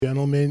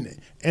Gentleman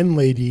and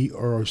lady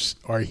are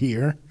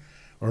here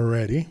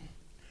already.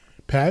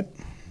 Pat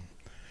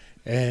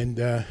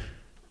and I'm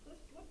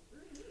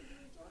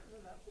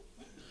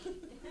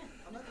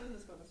not doing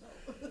this by myself.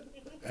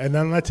 and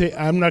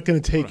I'm not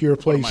going to take your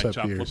place up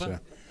here. So.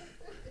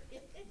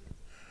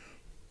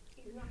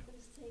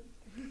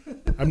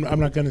 I'm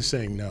not going to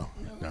sing. No.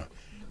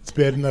 It's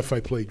bad enough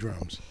I play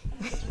drums.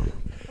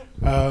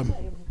 The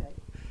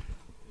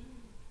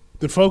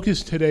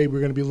focus today, we're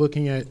going to be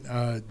looking at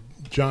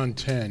John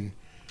 10,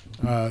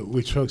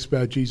 which talks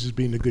about Jesus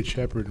being the good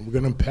shepherd, and we're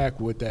going to unpack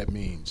what that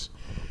means.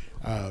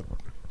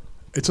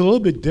 It's a little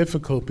bit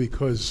difficult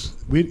because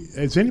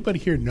does anybody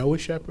here know a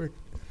shepherd?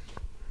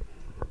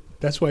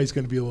 That's why it's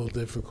going to be a little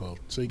difficult.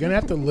 So you're going to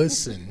have to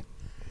listen,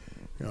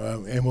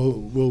 and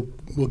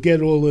we'll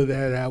get all of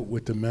that out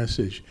with the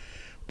message.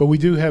 But we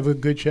do have a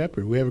good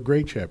shepherd. We have a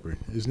great shepherd.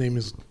 His name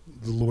is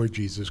the Lord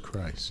Jesus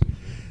Christ.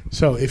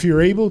 So if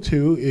you're able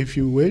to, if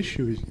you wish,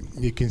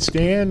 you can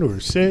stand or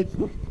sit,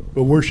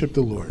 but worship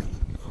the Lord.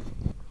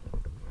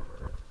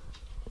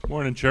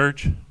 Morning,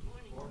 church.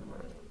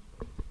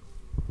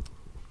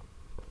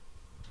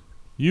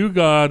 You,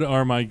 God,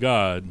 are my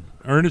God.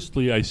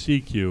 Earnestly I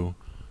seek you.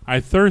 I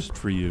thirst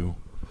for you.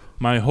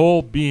 My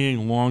whole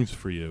being longs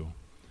for you.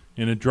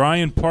 In a dry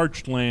and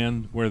parched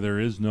land where there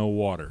is no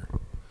water.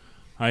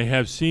 I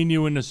have seen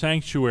you in the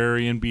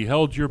sanctuary and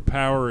beheld your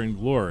power and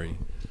glory,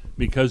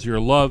 because your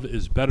love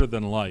is better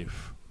than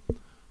life.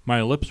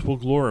 My lips will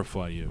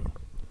glorify you.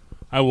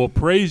 I will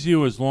praise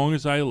you as long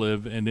as I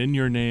live, and in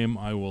your name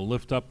I will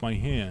lift up my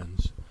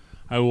hands.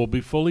 I will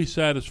be fully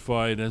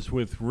satisfied as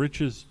with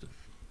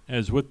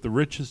the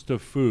richest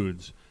of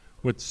foods.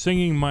 With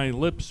singing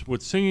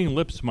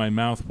lips my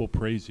mouth will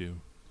praise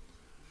you.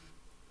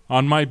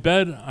 On my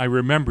bed I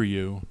remember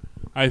you.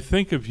 I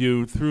think of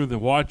you through the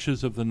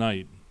watches of the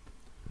night.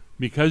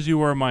 Because you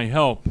are my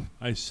help,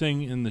 I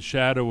sing in the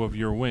shadow of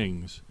your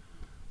wings.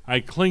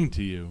 I cling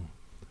to you.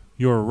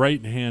 Your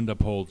right hand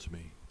upholds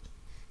me.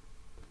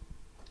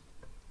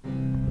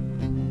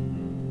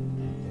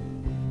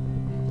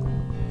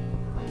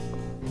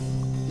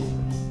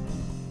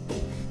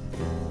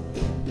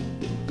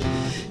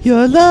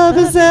 Your love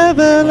is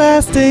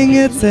everlasting,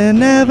 it's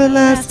an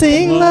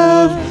everlasting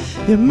love.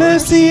 Your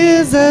mercy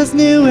is as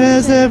new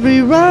as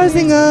every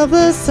rising of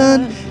the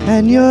sun.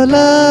 And your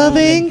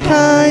loving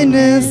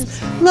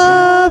kindness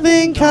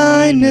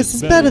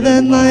is better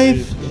than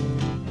life.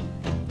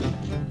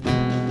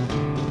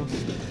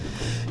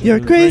 Your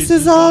grace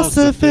is all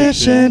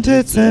sufficient,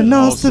 it's an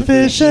all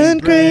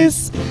sufficient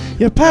grace.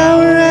 Your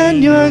power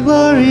and your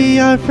glory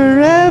are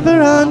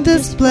forever on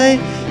display.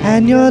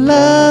 And your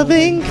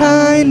loving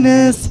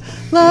kindness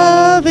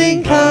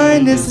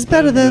is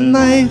better than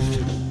life.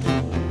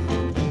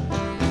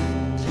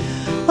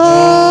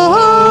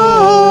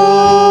 Oh,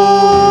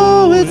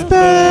 it's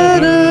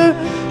better,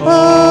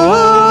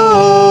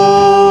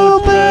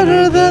 oh,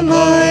 better than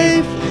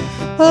life.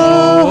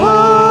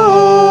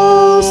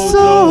 Oh,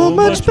 so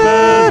much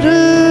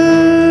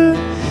better.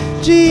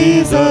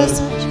 Jesus,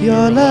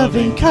 your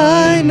loving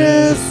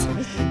kindness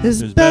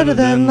is better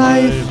than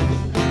life.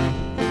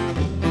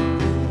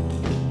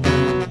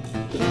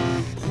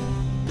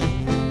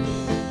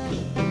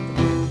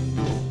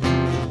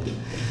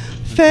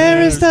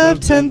 Fairest of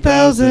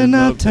 10,000,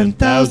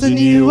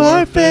 you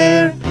are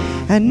fair,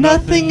 and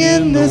nothing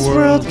in this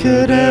world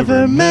could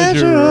ever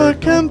measure or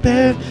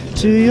compare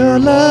to your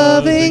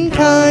loving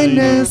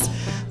kindness.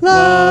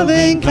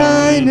 Loving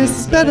kindness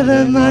is better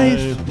than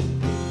life.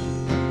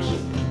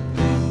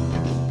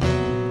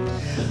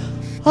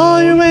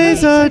 All your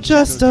ways are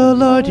just, O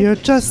Lord, you're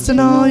just in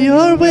all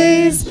your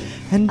ways.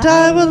 And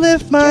I will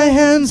lift my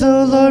hands,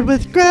 O Lord,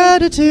 with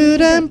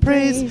gratitude and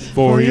praise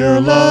for your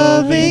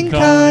loving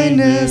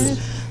kindness.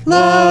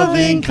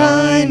 Loving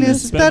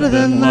kindness is better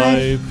than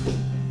life.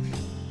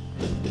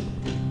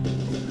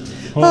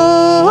 Oh,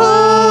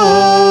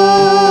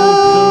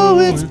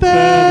 it's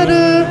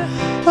better.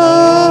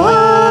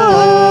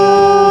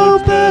 Oh,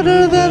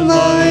 better than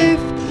life.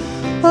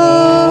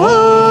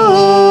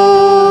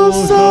 Oh,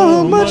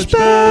 so much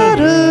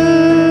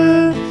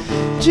better.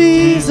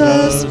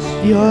 Jesus,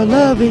 your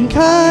loving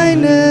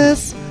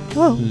kindness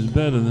is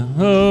better than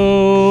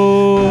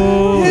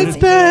it's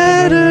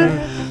better.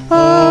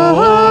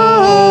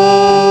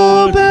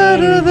 Oh,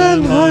 better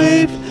than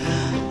life.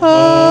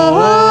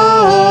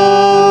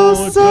 Oh,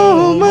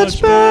 so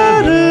much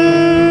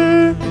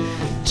better.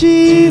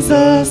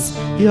 Jesus,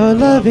 your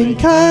loving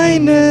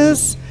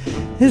kindness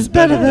is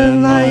better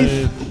than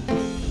life.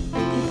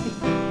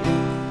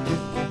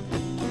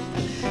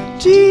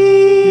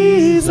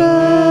 Jesus,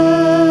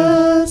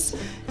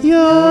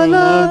 your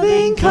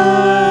loving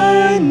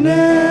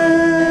kindness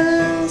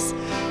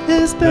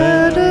is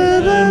better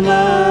than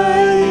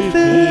life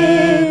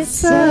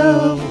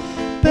itself,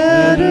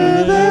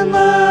 better than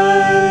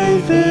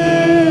life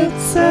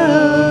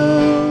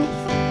itself.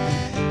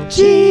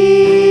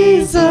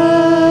 Jesus,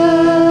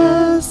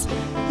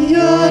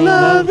 your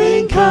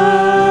loving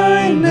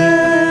kindness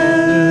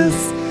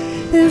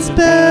is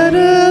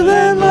better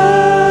than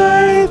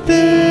life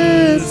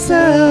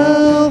itself.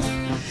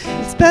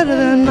 better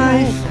than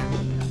life.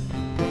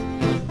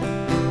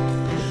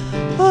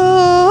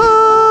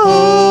 Oh,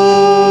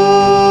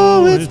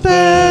 it's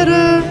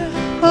better.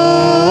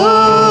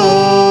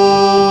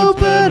 Oh,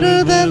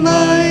 better than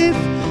life.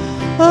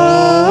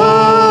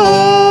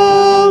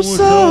 Oh,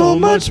 so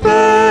much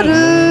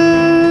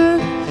better.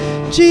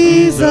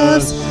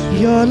 Jesus,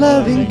 your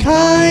loving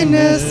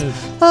kindness.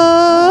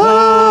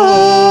 Oh,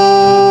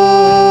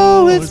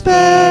 it's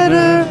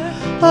better.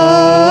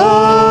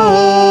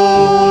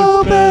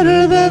 Oh,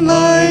 better than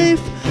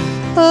life.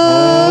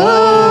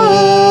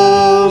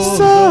 Oh,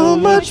 so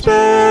much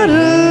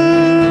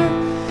better.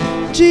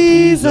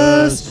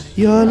 Jesus,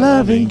 your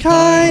loving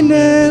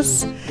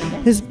kindness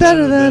is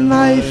better than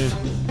life.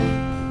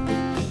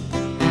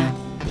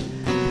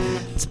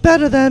 It's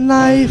better than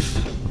life.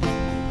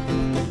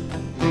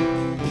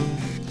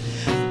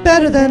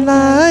 Better than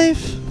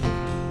life.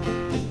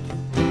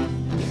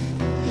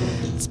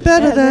 It's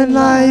better than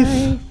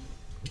life.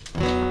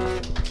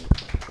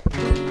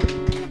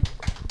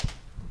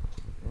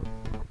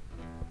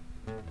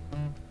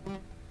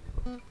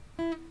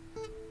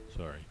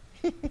 Sorry.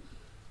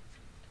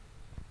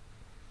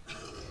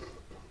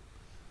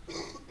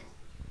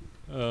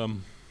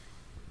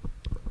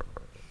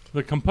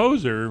 The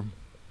composer,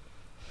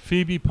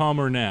 Phoebe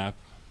Palmer Knapp,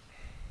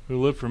 who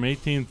lived from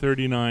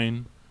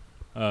 1839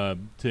 to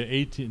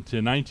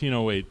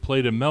 1908,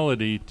 played a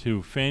melody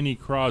to Fanny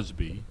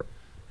Crosby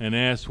and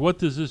asked, "What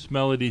does this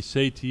melody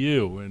say to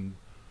you?" And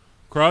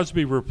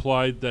Crosby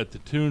replied that the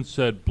tune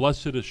said,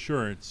 "Blessed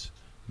assurance,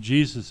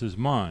 Jesus is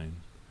mine,"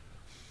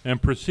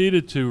 and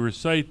proceeded to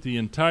recite the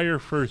entire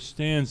first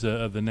stanza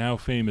of the now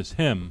famous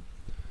hymn.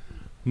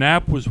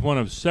 Knapp was one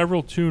of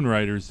several tune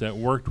writers that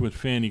worked with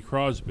Fanny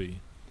Crosby.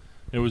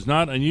 It was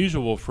not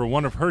unusual for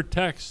one of her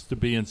texts to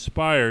be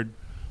inspired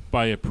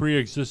by a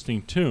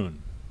pre-existing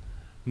tune.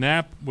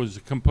 Knapp was a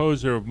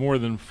composer of more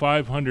than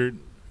 500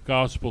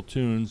 gospel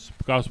hymns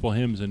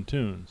and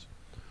tunes.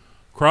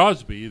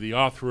 Crosby, the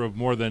author of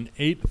more than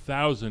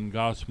 8,000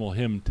 gospel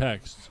hymn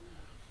texts,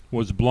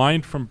 was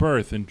blind from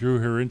birth and drew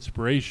her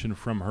inspiration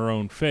from her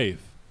own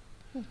faith.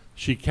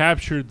 She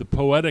captured the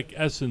poetic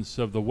essence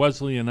of the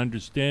Wesleyan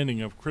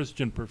understanding of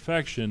Christian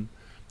perfection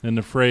in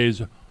the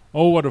phrase,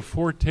 "Oh, what a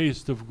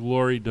foretaste of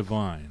glory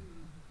divine."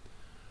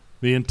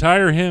 The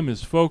entire hymn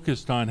is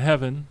focused on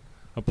heaven,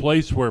 a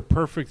place where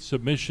perfect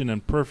submission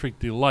and perfect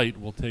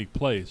delight will take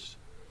place.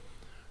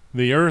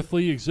 The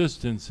earthly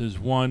existence is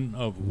one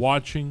of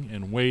watching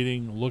and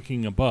waiting,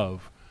 looking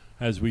above,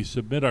 as we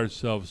submit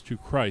ourselves to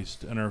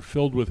Christ and are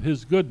filled with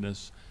His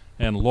goodness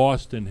and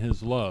lost in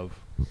His love.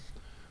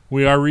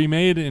 We are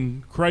remade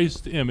in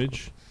Christ's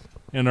image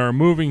and are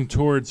moving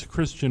towards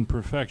Christian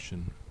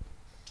perfection.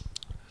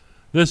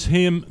 This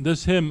hymn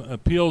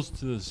appeals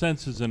to the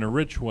senses in a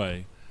rich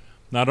way.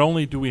 Not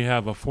only do we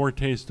have a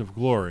foretaste of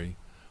glory,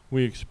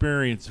 we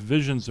experience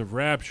visions of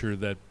rapture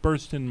that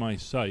burst in my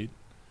sight,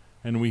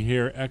 and we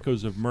hear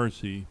echoes of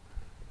mercy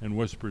and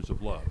whispers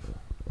of love.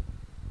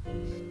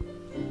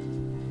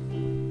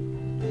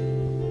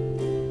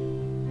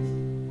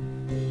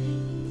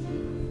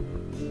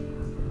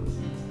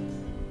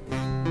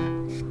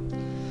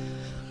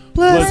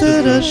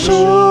 Blessed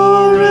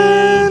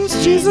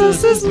assurance,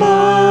 Jesus is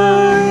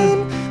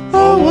mine.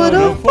 Oh, what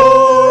a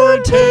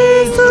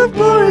foretaste of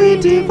glory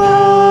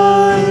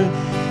divine.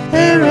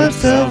 Heir of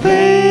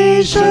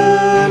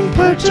salvation,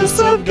 purchase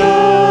of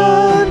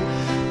God,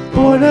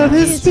 born of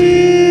His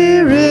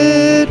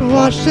Spirit,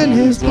 washed in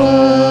His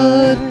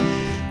blood.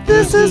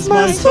 This is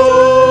my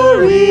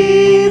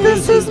story,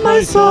 this is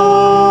my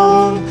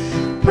song,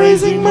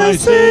 praising my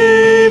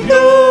Savior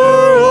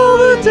all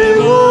the day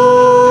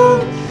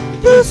long.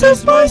 This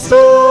is my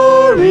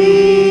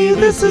story,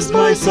 this is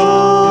my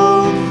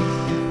song,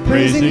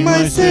 praising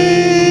my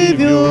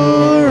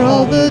Savior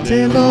all the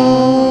day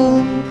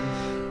long.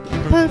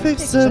 Perfect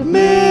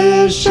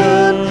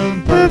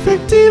submission,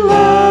 perfect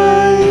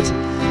delight,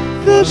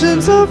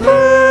 visions of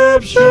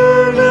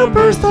rapture now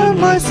burst on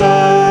my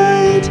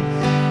sight.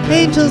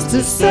 Angels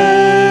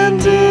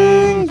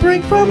descending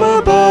bring from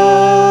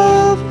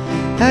above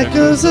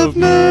echoes of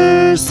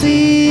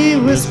mercy,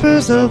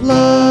 whispers of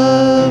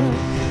love.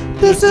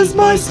 This is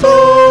my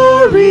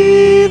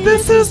story,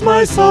 this is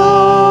my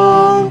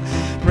song,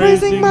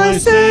 praising my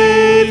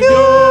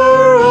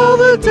Savior all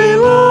the day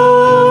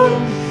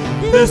long.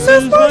 This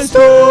is my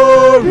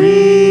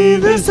story,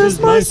 this is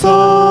my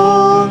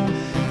song,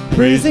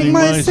 praising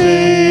my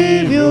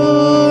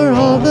Savior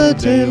all the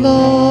day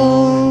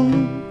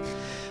long.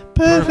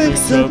 Perfect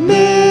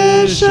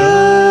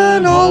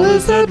submission, all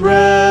is at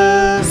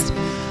rest.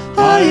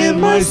 I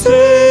am my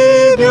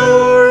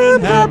Savior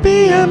and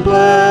happy and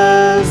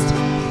blessed,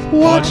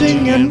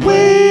 watching and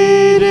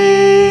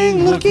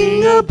waiting,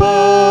 looking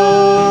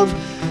above,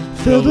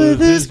 filled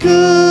with His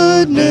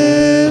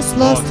goodness,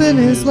 lost in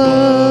His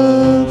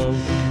love.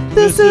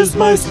 This is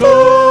my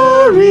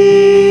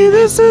story,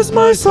 this is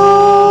my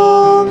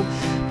song,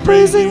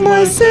 praising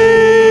my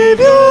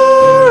Savior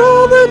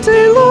all the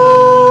day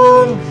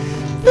long.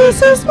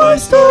 This is my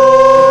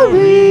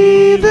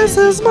story, this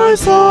is my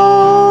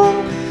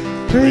song,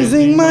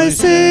 praising my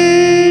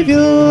Savior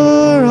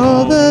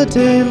all the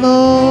day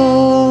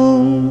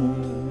long.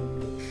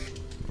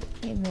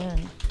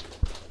 Amen.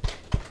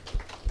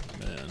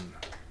 Amen.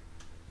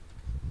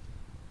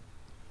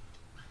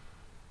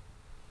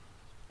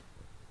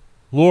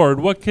 Lord,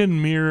 what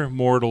can mere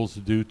mortals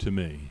do to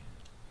me?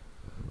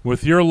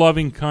 With your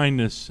loving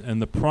kindness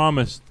and the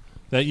promise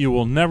that you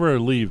will never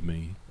leave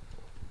me,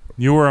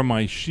 you are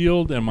my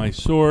shield and my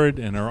sword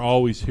and are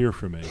always here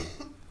for me.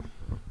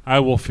 I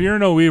will fear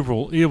no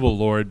evil,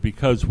 Lord,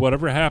 because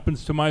whatever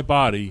happens to my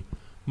body,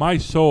 my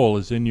soul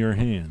is in your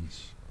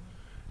hands.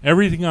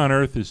 Everything on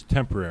earth is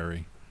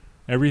temporary.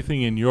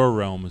 Everything in your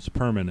realm is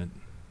permanent.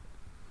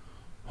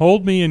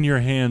 Hold me in your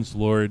hands,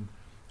 Lord,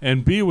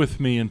 and be with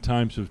me in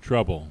times of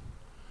trouble.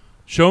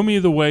 Show me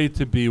the way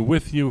to be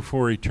with you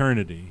for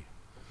eternity.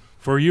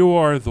 For you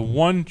are the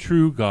one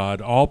true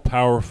God,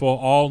 all-powerful,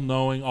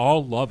 all-knowing,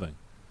 all-loving.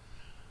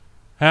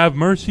 Have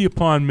mercy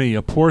upon me,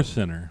 a poor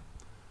sinner,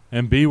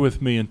 and be with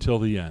me until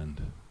the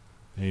end.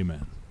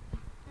 Amen.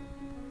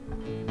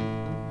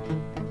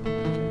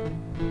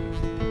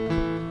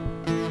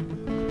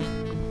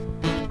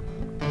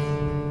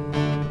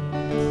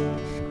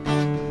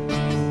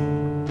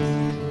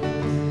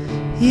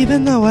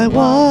 Even though I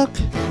walk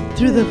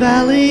through the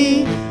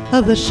valley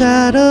of the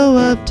shadow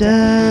of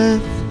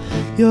death,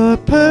 your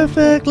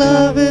perfect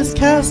love is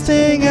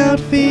casting out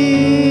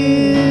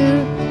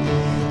fear.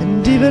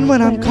 And even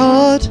when I'm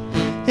caught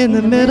in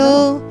the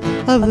middle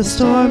of the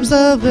storms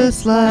of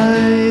this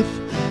life,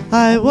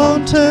 I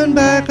won't turn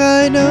back,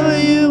 I know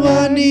you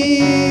are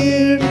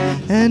near,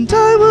 and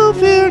I will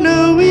fear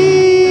no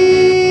evil,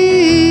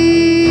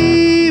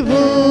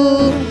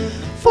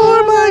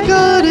 for my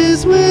God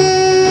is with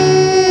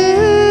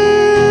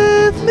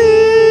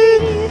me,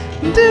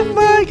 and if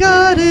my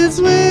God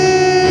is with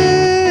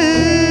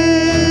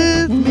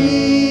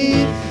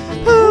me,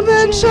 whom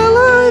then shall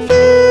I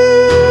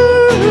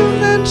fear, whom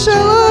then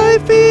shall I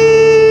fear?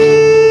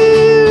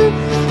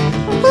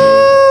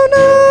 Oh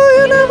no,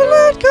 you never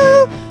let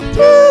go,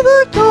 through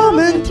the calm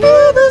and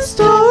through the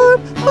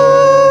storm.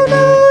 Oh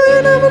no,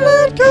 you never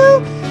let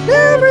go,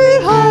 every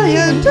high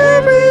and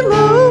every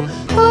low.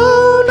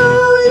 Oh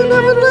no, you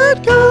never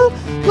let go,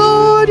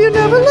 Lord, you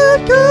never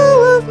let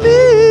go of me.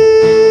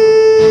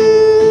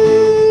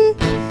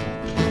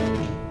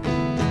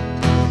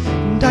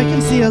 And I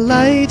can see a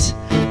light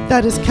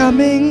that is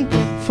coming,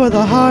 for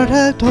the heart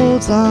that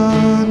holds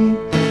on,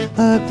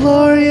 a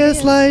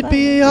glorious light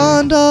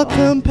beyond all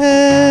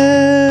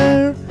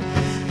compare.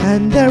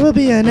 And there will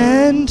be an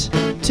end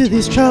to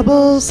these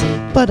troubles,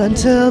 but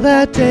until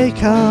that day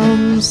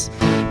comes,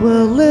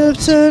 we'll live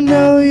to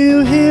know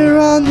you here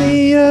on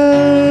the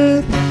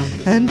earth.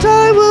 And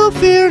I will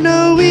fear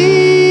no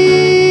evil,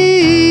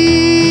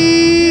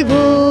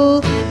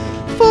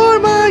 for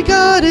my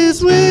God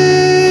is with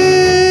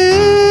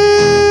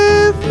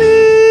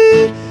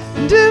me,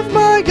 and if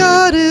my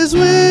God is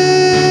with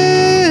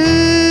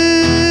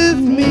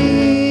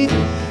me,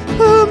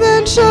 whom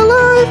then shall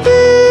I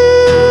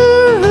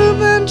fear? Whom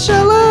then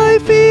shall I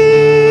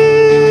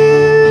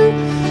fear?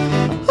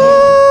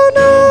 Oh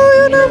no,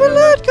 you never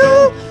let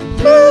go,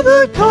 through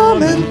the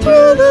calm and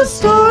through the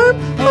storm.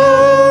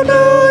 Oh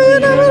no, you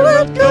never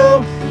let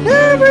go,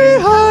 every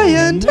high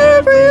and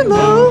every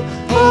low.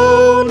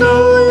 Oh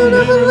no, you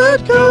never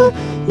let go,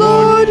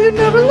 Lord, you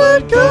never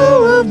let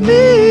go of me.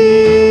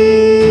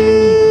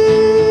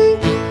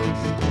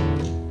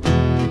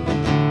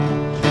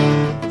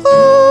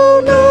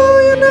 Oh no,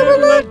 you never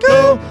let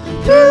go,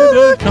 through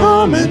the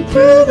calm and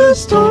through the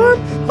storm.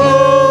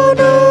 Oh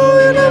no,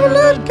 you never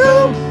let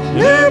go,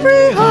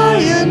 every high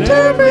and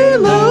every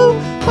low.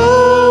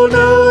 Oh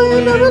no,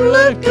 you never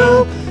let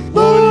go,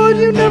 Lord,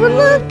 you never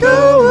let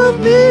go of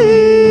me.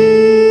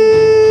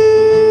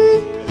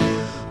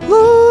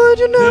 Lord,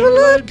 you never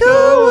let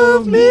go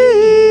of me.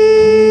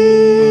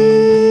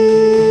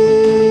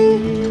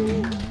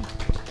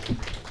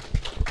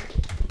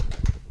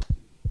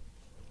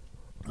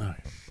 All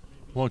right.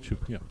 Won't you,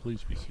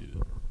 please be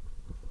seated.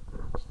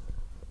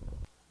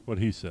 What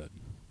he said.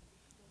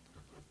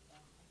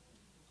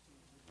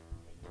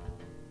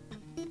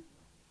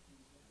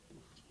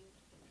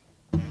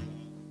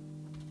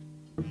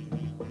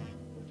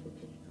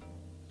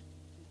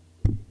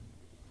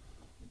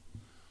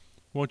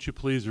 Won't you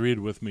please read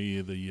with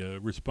me the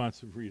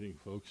responsive reading,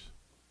 folks?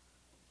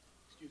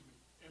 Excuse me,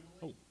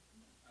 Emily?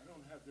 I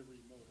don't have the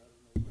remote. I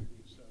don't know where it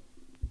is, so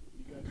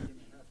you guys are going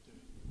to have to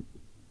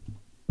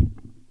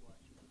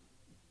watch it.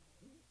 Do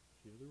you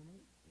have the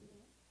remote?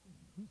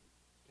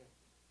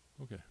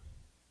 Okay.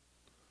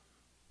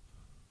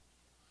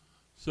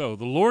 So,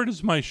 the Lord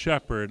is my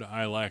shepherd,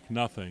 I lack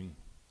nothing.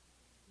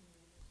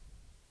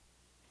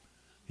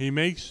 He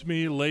makes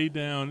me lay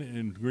down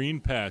in green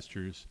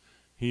pastures.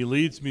 He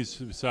leads me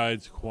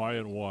beside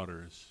quiet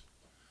waters.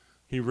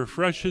 He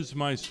refreshes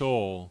my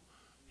soul.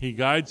 He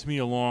guides me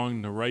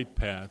along the right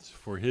paths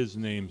for his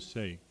name's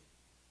sake.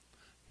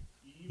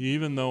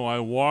 Even though I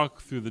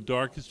walk through the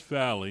darkest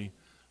valley,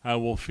 I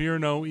will fear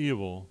no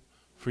evil,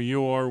 for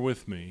you are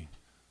with me.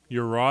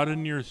 Your rod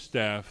and your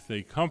staff,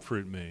 they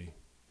comfort me.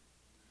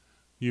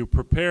 You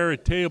prepare a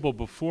table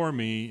before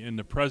me in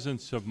the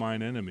presence of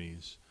mine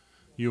enemies.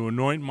 You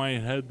anoint my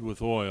head with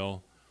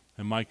oil,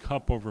 and my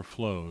cup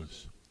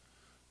overflows.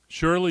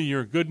 Surely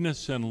your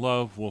goodness and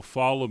love will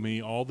follow me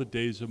all the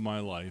days of my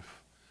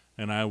life,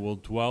 and I will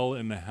dwell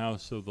in the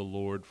house of the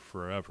Lord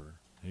forever.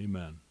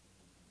 Amen.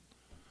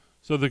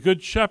 So the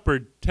good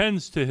shepherd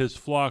tends to his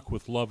flock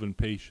with love and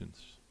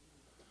patience.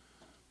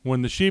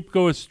 When the sheep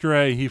go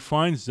astray, he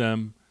finds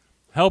them,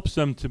 helps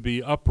them to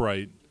be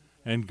upright,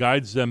 and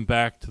guides them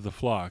back to the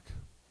flock.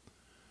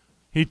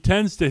 He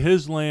tends to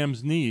his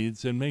lamb's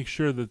needs and makes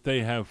sure that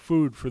they have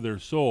food for their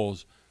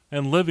souls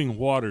and living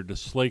water to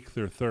slake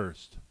their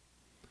thirst.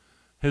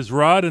 His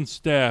rod and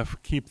staff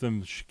keep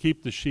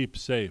the sheep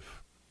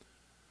safe.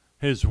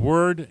 His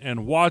word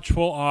and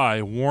watchful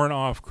eye warn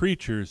off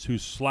creatures who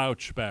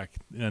slouch back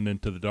and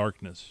into the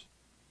darkness.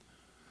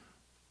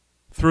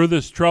 Through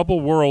this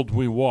troubled world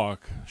we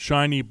walk,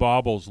 shiny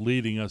baubles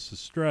leading us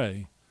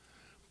astray.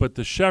 But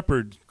the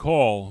shepherd's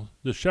call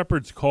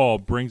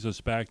brings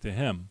us back to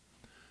him,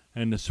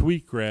 and the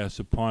sweet grass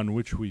upon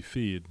which we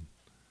feed,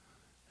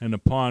 and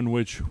upon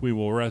which we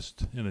will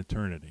rest in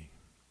eternity.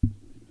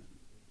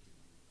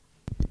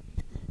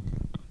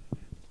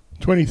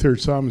 23rd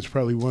Psalm is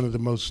probably one of the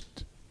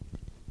most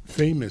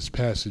famous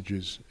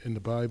passages in the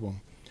Bible.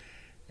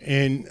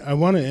 And I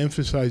want to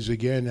emphasize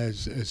again,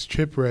 as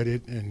Chip read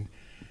it, and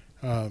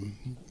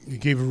he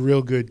gave a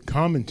real good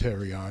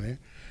commentary on it,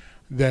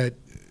 that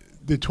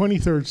the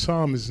 23rd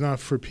Psalm is not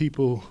for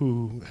people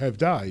who have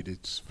died.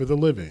 It's for the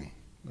living,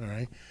 all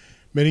right?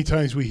 Many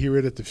times we hear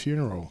it at the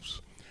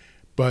funerals,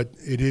 but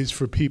it is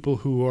for people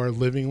who are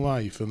living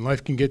life, and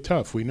life can get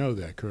tough. We know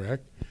that,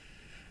 correct?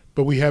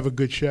 But we have a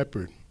good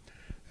shepherd.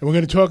 And we're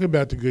going to talk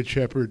about the Good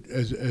Shepherd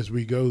as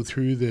we go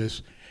through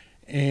this.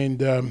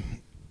 And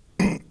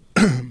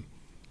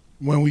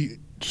when we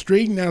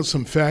straighten out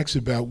some facts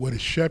about what a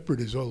shepherd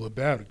is all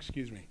about,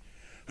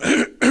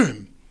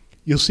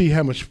 you'll see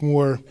how much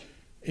more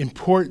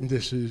important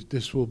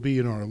this will be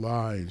in our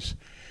lives.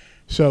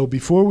 So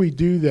before we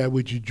do that,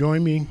 would you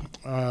join me?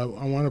 I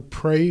want to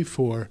pray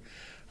for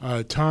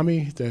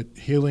Tommy, that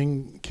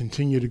healing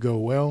continue to go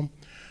well.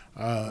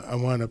 I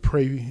want to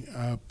pray,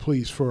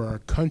 please, for our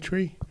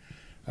country,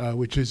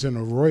 which is in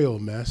a royal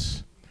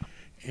mess.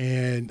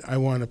 And I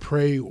want to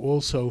pray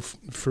also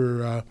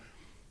for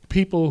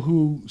people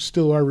who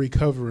still are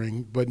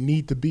recovering but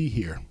need to be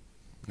here,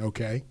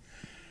 okay?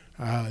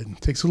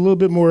 It takes a little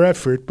bit more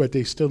effort, but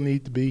they still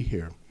need to be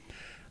here.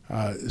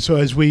 So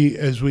as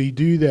we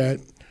do that,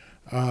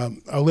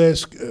 I'll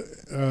ask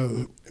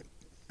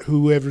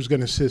whoever's going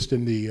to assist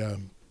in the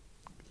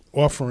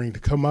offering to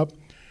come up.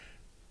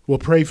 We'll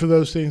pray for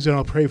those things, and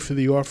I'll pray for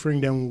the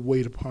offering, then we'll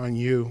wait upon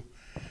you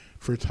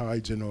for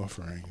tithes and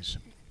offerings.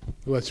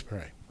 Let's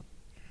pray.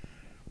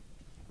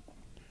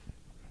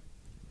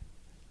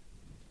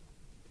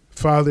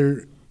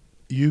 Father,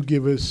 you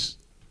give us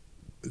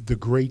the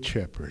great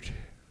shepherd,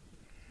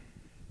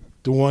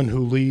 the one who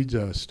leads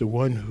us, the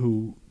one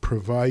who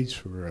provides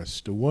for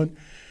us, the one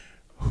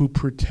who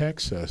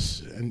protects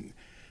us, and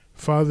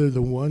Father,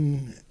 the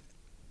one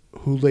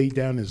who laid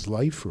down his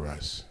life for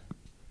us.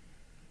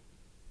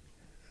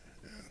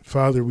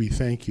 Father, we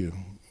thank you.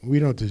 We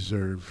don't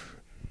deserve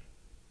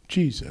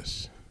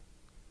Jesus,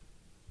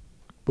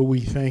 but we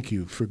thank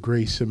you for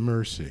grace and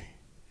mercy.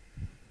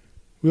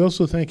 We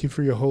also thank you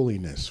for your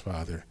holiness,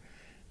 Father,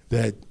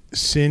 that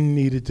sin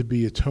needed to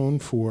be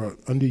atoned for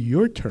under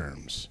your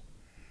terms,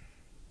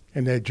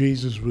 and that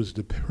Jesus was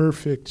the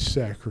perfect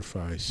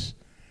sacrifice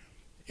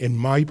in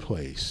my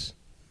place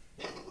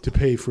to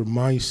pay for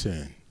my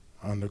sin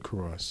on the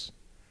cross.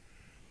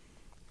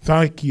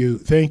 Thank you,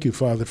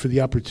 Father, for the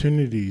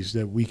opportunities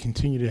that we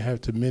continue to have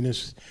to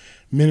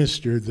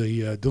minister.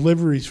 The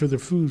deliveries for the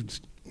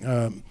foods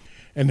and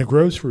the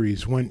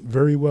groceries went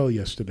very well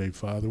yesterday,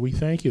 Father. We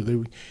thank you.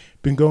 They've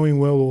been going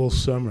well all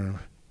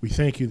summer. We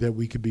thank you that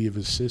we could be of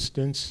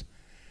assistance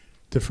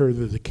to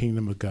further the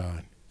kingdom of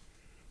God.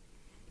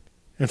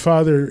 And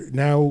Father,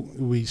 now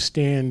we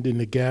stand in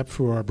the gap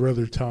for our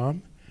brother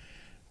Tom.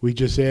 We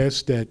just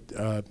ask that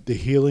the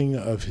healing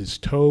of his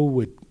toe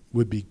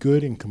would be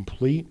good and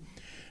complete,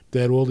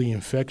 that all the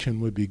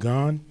infection would be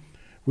gone.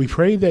 We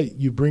pray that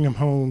you bring him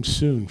home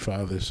soon,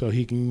 Father, so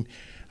he can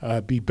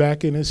be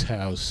back in his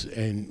house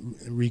and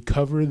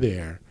recover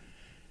there.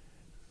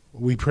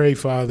 We pray,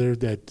 Father,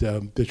 that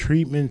the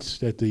treatments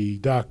that the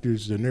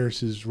doctors, the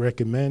nurses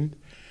recommend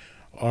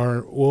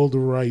are all the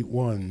right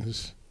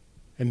ones,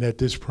 and that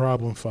this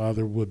problem,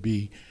 Father, would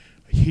be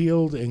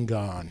healed and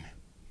gone.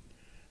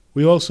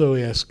 We also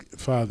ask,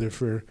 Father,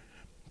 for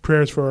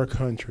prayers for our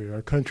country.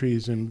 Our country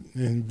is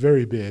in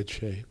very bad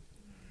shape.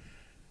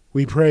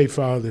 We pray,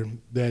 Father,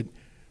 that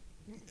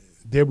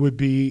there would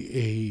be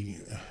a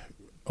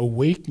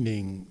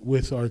awakening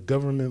with our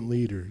government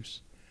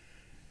leaders,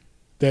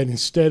 that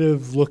instead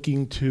of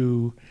looking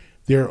to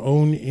their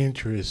own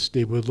interests,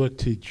 they would look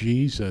to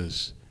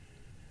Jesus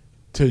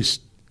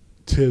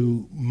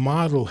to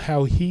model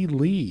how he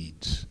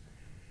leads.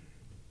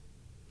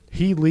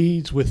 He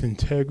leads with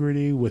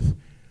integrity, with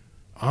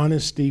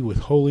honesty, with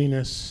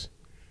holiness.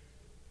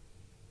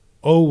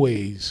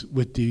 always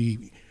with the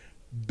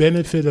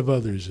benefit of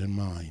others in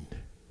mind.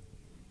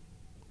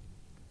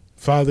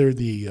 Father,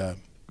 the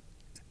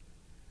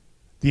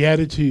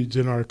attitudes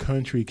in our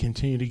country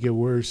continue to get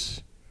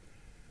worse,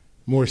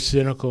 more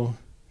cynical.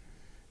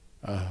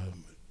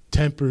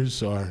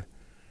 Tempers are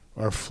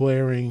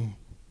flaring.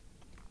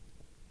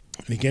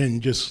 And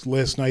again, just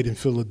last night in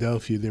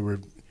Philadelphia, there were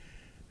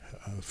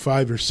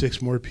 5 or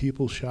 6 more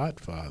people shot,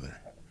 Father.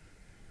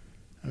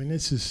 I mean,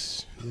 this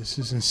is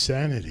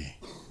insanity.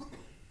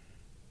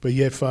 But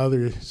yet,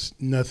 Father, it's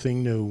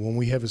nothing new. When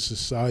we have a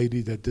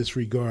society that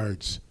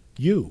disregards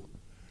you,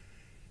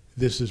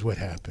 this is what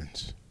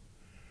happens.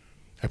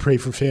 I pray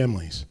for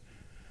families.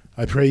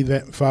 I pray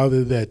that,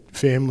 Father, that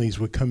families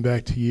would come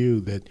back to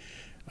you, that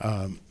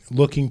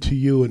looking to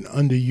you and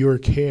under your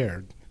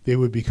care, they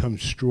would become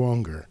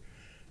stronger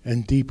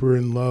and deeper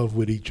in love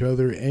with each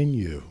other and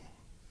you.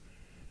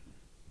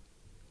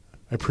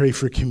 I pray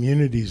for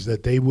communities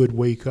that they would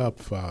wake up,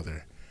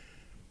 Father,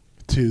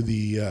 to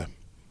the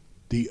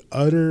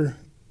utter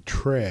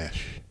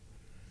trash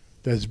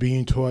that's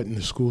being taught in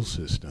the school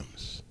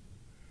systems.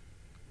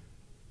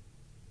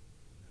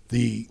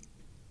 The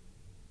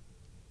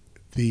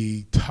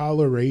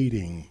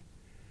tolerating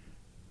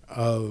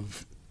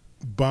of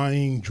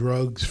buying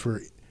drugs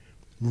for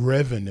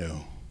revenue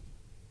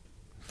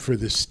for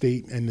the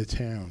state and the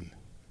town.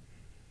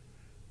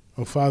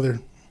 Oh, Father,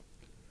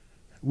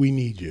 we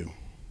need you.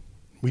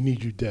 We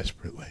need you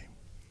desperately.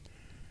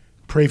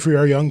 Pray for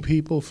our young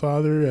people,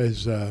 Father,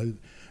 as a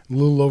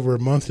little over a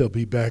month they'll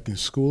be back in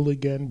school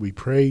again. We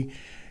pray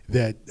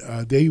that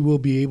they will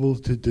be able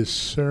to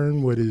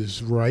discern what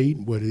is right,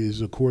 what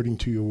is according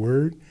to your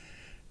word,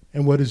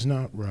 and what is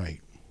not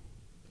right.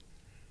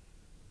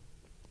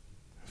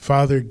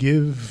 Father,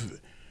 give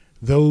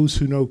those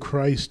who know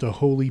Christ a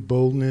holy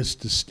boldness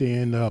to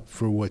stand up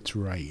for what's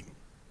right.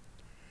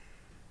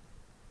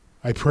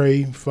 I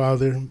pray,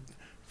 Father,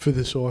 for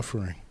this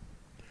offering.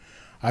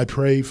 I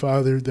pray,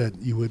 Father,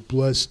 that you would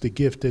bless the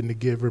gift and the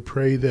giver.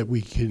 Pray that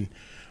we can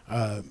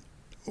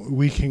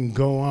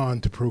go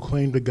on to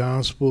proclaim the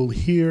gospel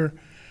here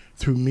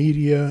through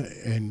media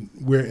and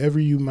wherever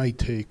you might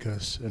take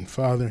us. And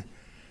Father,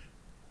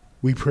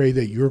 we pray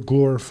that you're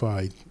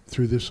glorified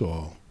through this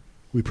all.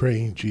 We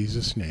pray in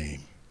Jesus'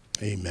 name.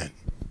 Amen.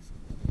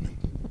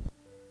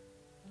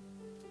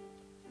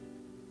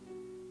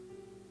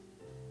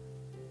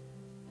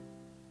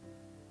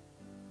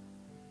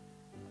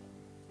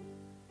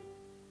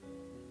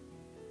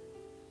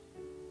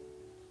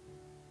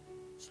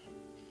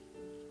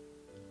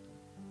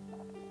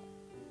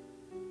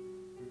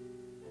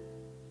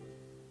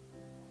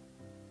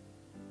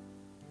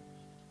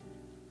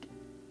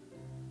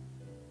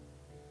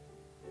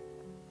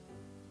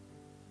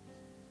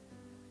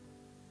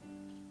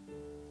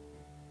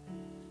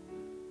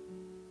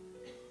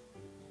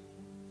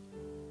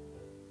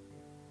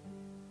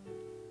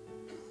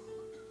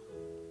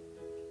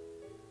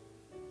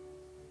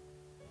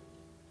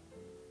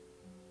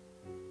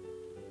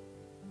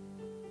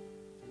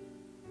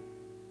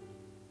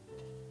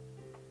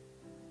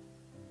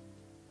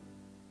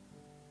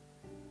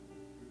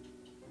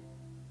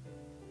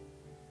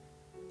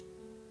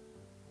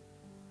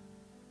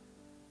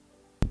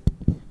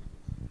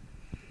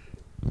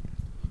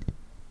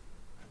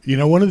 You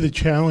know, one of the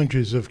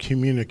challenges of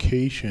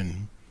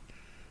communication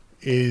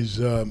is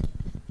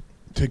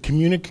to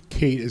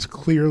communicate as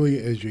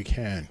clearly as you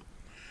can.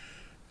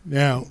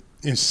 Now,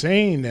 in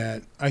saying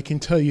that, I can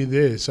tell you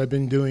this. I've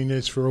been doing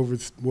this for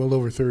well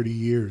over 30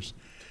 years.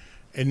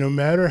 And no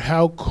matter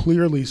how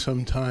clearly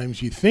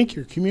sometimes you think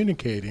you're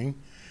communicating,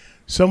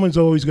 someone's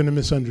always going to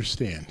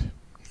misunderstand.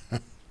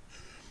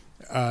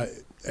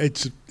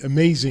 It's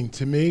amazing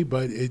to me,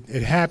 but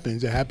it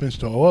happens. It happens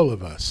to all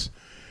of us.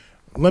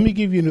 Let me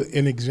give you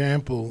an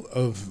example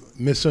of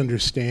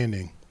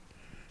misunderstanding.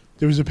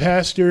 There was a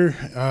pastor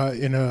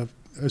in a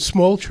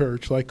small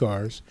church like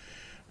ours.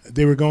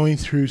 They were going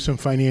through some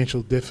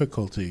financial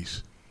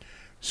difficulties.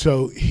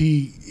 So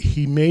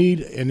he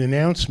made an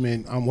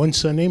announcement on one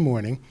Sunday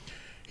morning.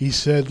 He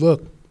said,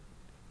 look,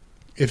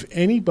 if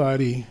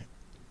anybody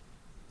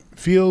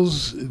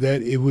feels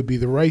that it would be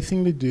the right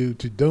thing to do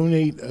to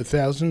donate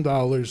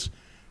 $1,000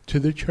 to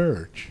the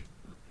church,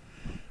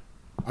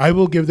 I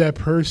will give that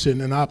person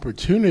an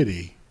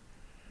opportunity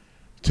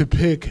to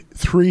pick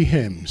 3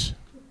 hymns,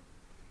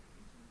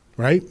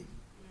 right?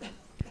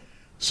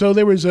 So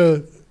there was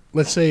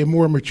let's say, a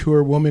more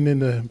mature woman in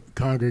the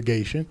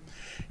congregation,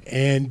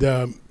 and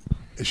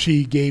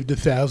she gave the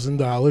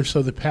 $1,000.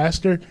 So the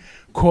pastor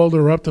called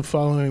her up the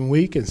following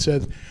week and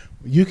said,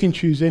 you can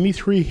choose any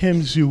 3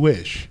 hymns you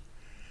wish.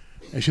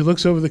 And she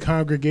looks over the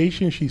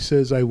congregation. She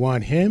says, I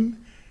want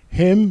him,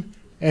 him,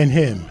 and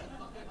him.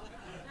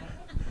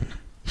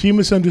 She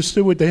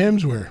misunderstood what the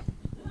hymns were,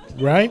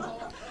 right?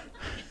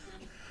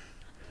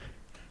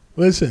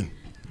 Listen.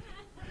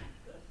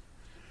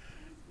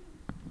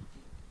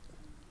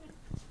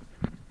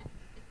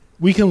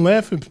 We can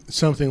laugh at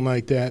something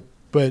like that,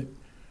 but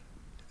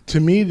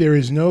to me, there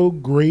is no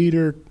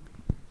greater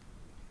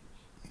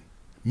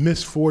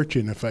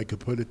misfortune, if I could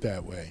put it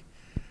that way,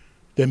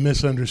 than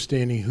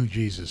misunderstanding who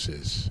Jesus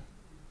is.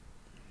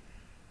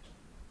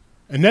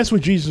 And that's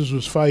what Jesus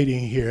was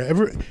fighting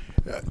here.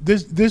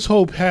 This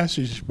whole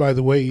passage, by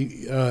the way,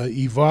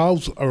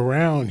 evolves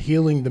around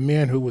healing the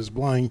man who was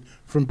blind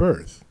from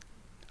birth.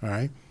 All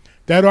right?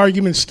 That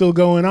argument's still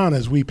going on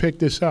as we pick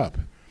this up.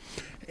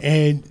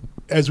 And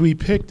as we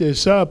pick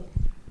this up,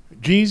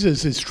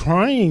 Jesus is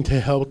trying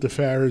to help the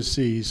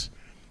Pharisees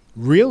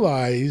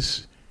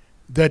realize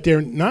that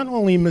they're not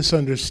only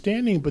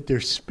misunderstanding, but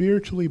they're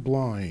spiritually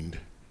blind.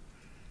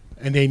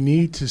 And they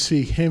need to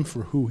see him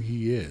for who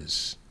he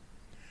is.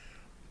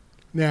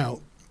 Now,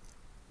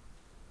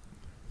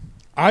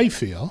 I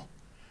feel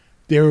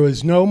there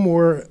was no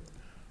more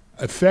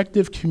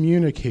effective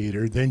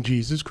communicator than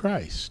Jesus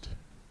Christ.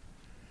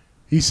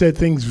 He said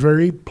things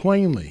very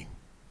plainly.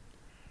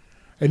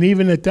 And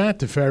even at that,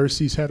 the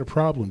Pharisees had a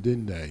problem,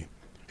 didn't they?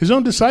 His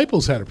own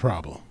disciples had a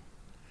problem.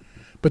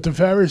 But the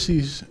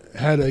Pharisees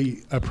had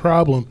a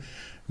problem.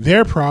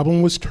 Their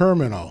problem was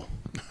terminal.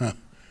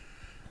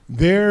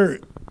 Their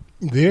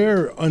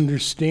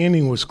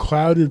understanding was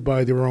clouded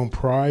by their own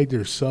pride,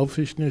 their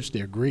selfishness,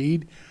 their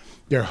greed,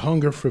 their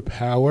hunger for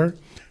power,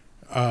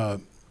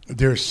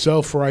 their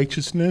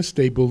self-righteousness.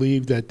 They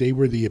believed that they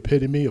were the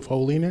epitome of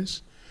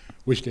holiness,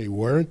 which they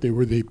weren't. They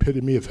were the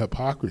epitome of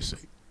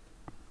hypocrisy.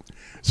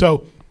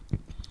 So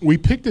we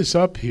pick this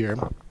up here.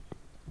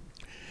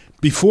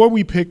 Before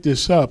we pick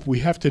this up, we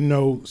have to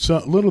know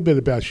a little bit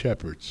about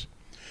shepherds.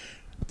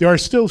 There are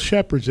still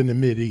shepherds in the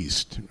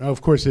Mideast. Now,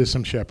 of course, there's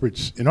some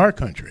shepherds in our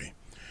country.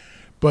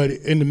 But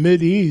in the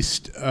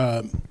Mideast,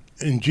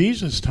 in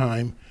Jesus'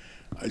 time,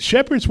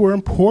 shepherds were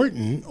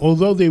important,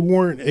 although they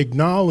weren't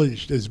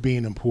acknowledged as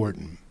being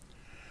important.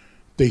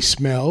 They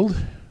smelled.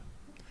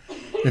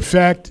 In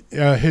fact,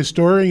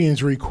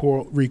 historians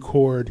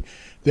record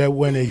that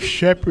when a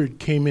shepherd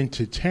came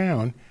into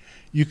town,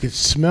 you could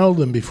smell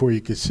them before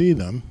you could see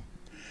them.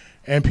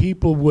 And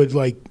people would,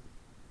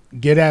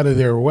 get out of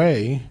their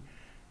way.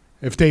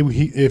 If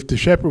the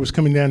shepherd was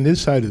coming down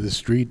this side of the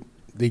street,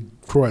 they'd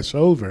cross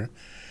over.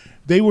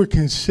 They were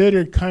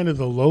considered kind of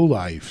the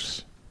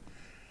lowlifes,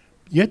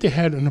 yet they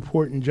had an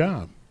important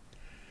job.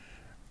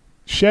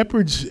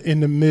 Shepherds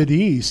in the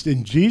Mideast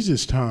in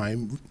Jesus'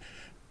 time,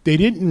 they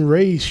didn't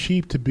raise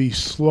sheep to be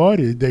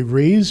slaughtered. They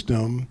raised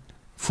them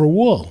for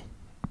wool,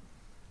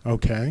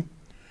 okay?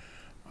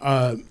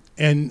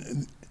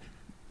 And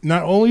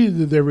not only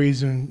did they raise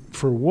them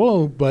for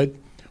wool, but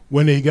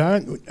when they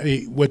got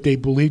what they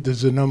believed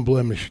as an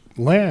unblemished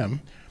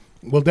lamb,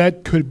 well,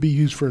 that could be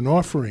used for an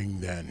offering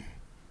then.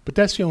 But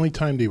that's the only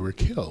time they were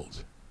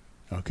killed,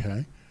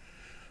 okay?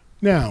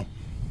 Now,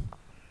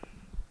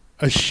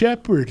 a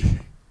shepherd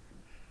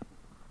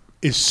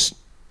is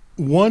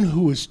one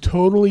who is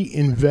totally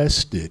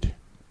invested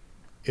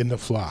in the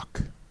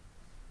flock.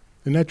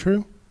 Isn't that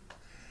true?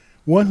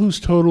 One who's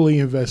totally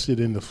invested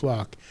in the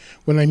flock.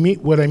 What I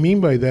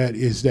mean by that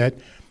is that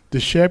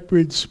the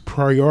shepherd's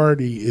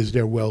priority is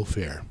their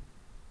welfare.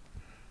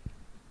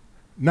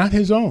 Not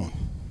his own,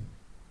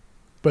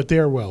 but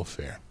their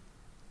welfare.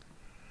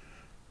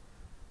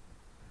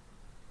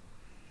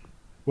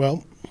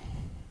 Well,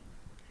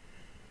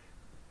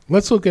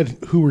 let's look at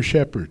who were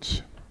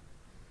shepherds.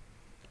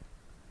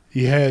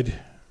 You had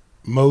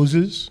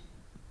Moses.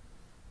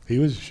 He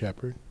was a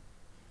shepherd.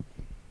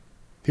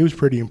 He was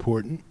pretty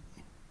important.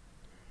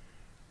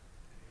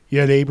 You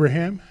had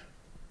Abraham.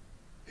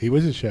 He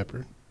was a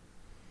shepherd.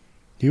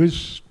 He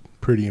was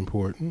pretty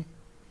important.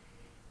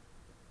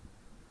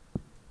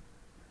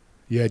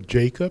 You had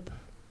Jacob.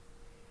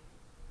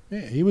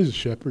 Yeah, he was a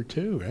shepherd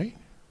too, right?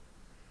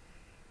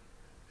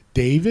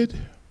 David,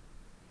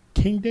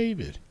 King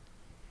David.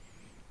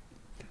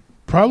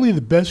 Probably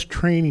the best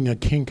training a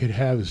king could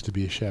have is to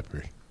be a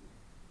shepherd,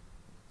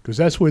 because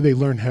that's where they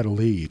learn how to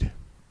lead.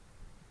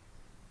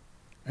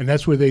 And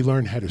that's where they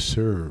learn how to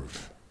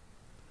serve.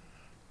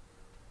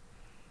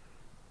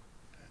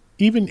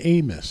 Even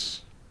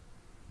Amos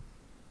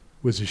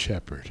was a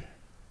shepherd,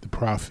 the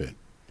prophet.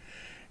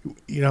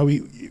 You know,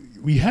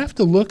 we have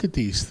to look at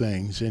these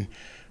things. And,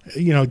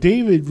 you know,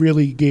 David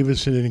really gave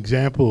us an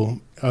example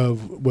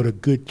of what a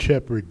good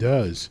shepherd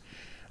does.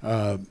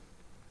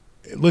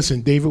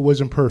 Listen, David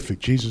wasn't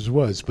perfect. Jesus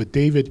was. But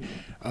David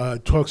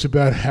talks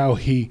about how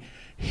he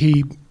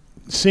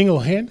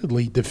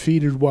single-handedly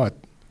defeated what?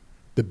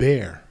 The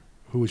bear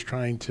who was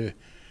trying to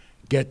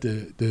get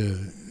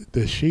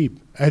the sheep.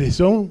 At his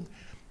own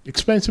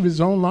expense of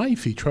his own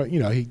life, he tried. You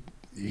know, he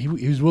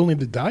was willing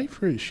to die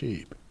for his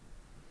sheep.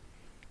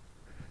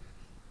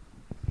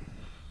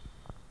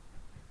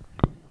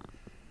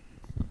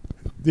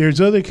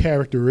 There's other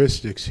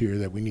characteristics here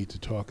that we need to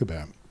talk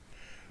about.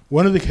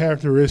 One of the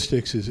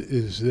characteristics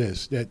is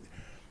this, that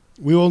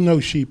we all know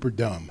sheep are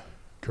dumb,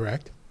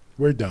 correct?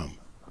 We're dumb.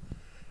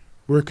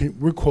 We're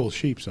called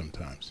sheep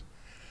sometimes.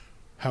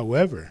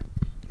 However,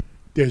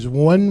 there's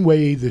one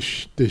way the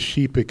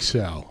sheep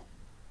excel.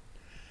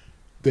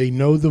 They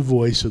know the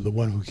voice of the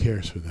one who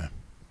cares for them.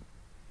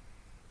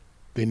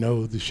 They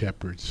know the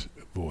shepherd's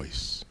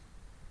voice.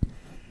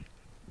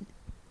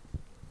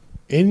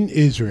 In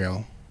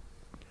Israel,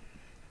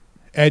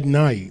 at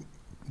night,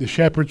 the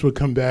shepherds would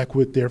come back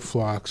with their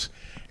flocks,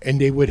 and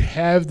they would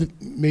have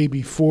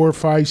maybe 4,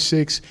 5,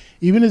 6,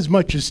 even as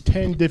much as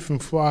 10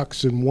 different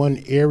flocks in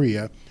one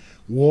area,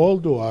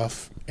 walled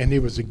off, and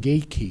there was a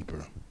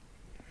gatekeeper.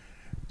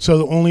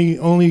 So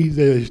only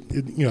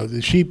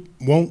the sheep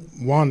won't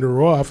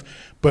wander off,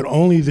 but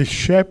only the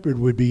shepherd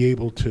would be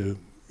able to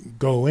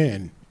go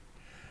in.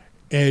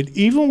 And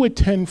even with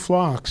 10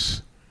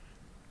 flocks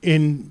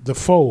in the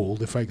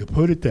fold, if I could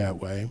put it that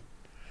way,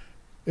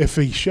 if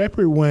a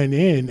shepherd went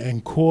in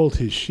and called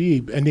his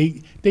sheep, and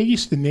they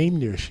used to name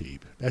their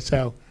sheep. That's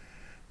how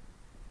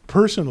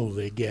personal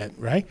they get,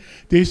 right?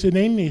 They used to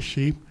name their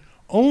sheep.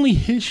 Only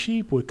his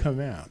sheep would come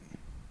out.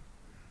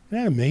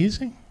 Isn't that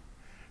amazing?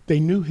 They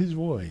knew his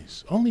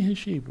voice. Only his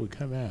sheep would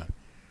come out.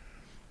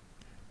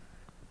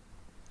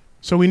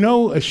 So we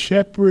know a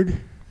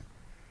shepherd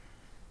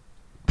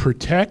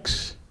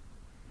protects,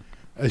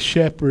 a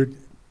shepherd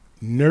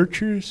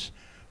nurtures,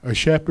 a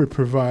shepherd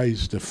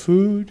provides the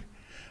food,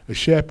 a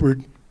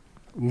shepherd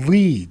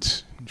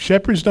leads.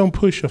 Shepherds don't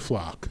push a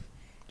flock.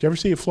 Did you ever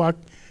see a flock?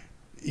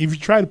 If you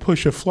try to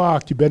push a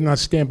flock, you better not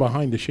stand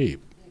behind the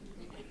sheep.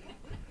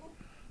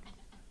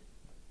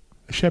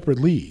 A shepherd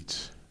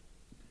leads.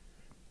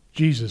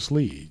 Jesus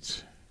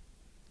leads.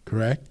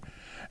 Correct?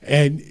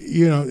 And,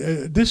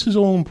 this is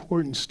all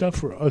important stuff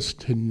for us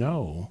to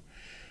know.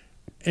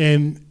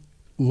 And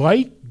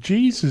like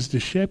Jesus, the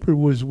shepherd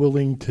was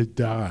willing to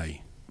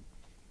die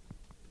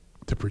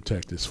to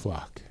protect his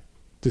flock,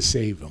 to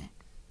save them.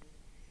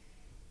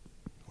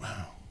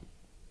 Wow.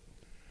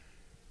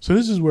 So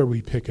this is where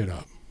we pick it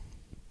up.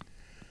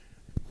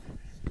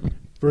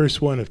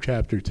 Verse 1 of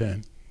chapter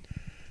 10.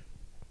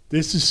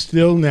 This is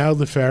still now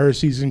the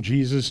Pharisees and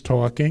Jesus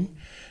talking.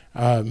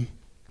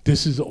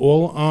 This is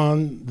all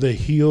on the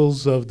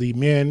heels of the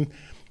man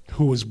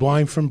who was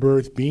blind from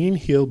birth being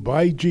healed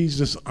by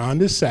Jesus on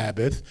the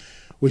Sabbath,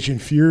 which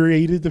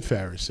infuriated the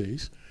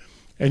Pharisees.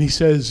 And he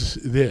says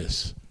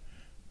this,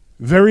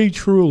 very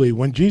truly,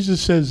 when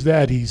Jesus says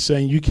that, he's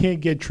saying you can't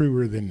get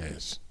truer than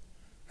this,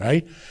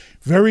 right?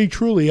 Very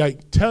truly, I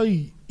tell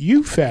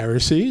you,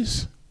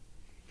 Pharisees,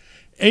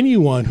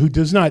 anyone who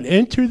does not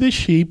enter the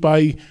sheep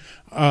enter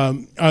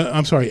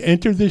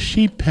the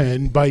sheep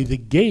pen by the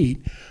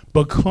gate,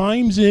 but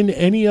climbs in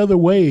any other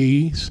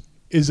ways,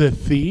 is a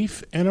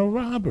thief and a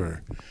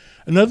robber.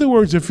 In other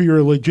words, if you're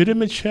a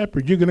legitimate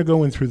shepherd, you're going to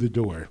go in through the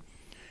door.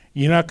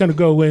 You're not going to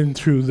go in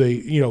through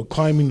the,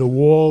 climbing the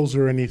walls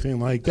or anything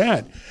like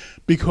that,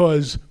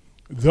 because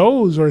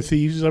those are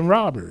thieves and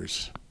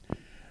robbers.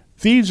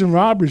 Thieves and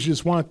robbers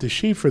just want the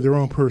sheep for their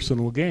own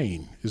personal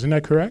gain. Isn't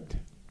that correct?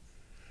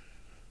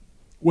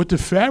 What the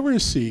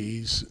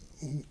Pharisees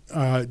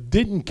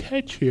didn't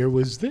catch here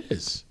was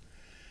this,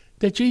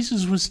 that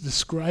Jesus was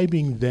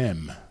describing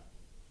them.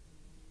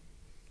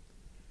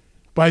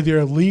 By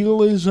their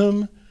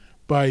legalism,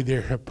 by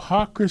their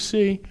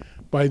hypocrisy,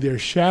 by their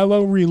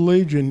shallow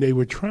religion, they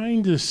were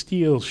trying to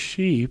steal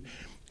sheep,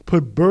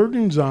 put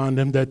burdens on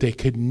them that they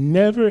could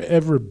never,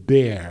 ever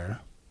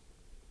bear.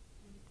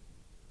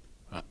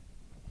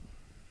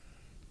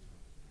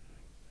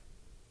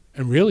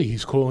 And really,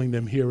 he's calling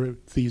them here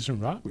thieves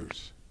and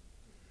robbers.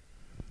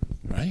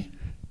 Right?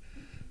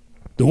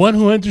 The one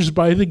who enters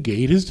by the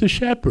gate is the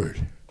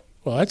shepherd.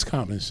 Well, that's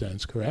common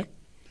sense, correct?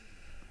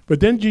 But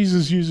then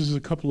Jesus uses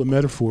a couple of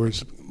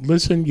metaphors.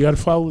 Listen, you got to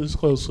follow this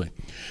closely.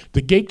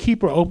 The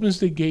gatekeeper opens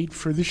the gate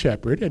for the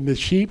shepherd, and the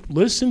sheep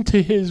listen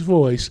to his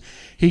voice.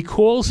 He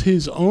calls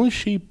his own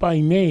sheep by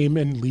name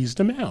and leads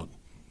them out.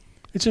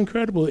 It's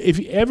incredible. If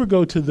you ever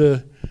go to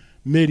the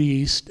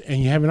Mideast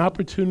and you have an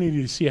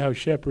opportunity to see how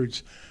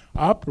shepherds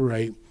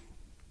operate,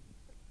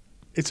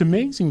 it's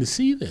amazing to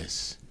see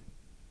this.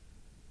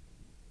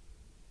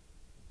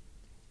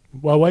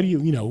 Well, what do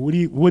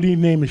you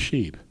name a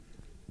sheep?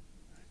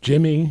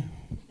 Jimmy?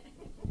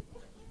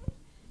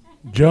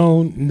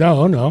 Joan?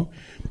 No.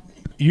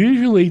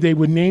 Usually they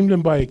would name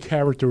them by a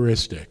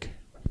characteristic,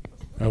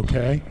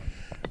 okay?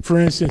 For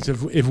instance,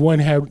 if one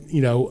had,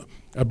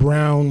 a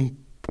brown,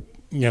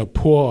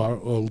 paw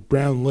or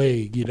brown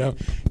leg,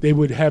 they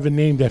would have a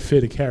name that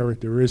fit a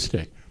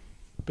characteristic.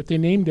 But they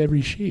named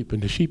every sheep,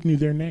 and the sheep knew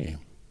their name.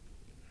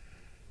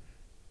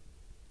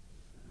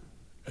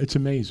 It's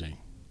amazing.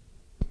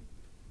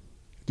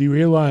 Do you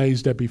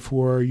realize that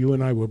before you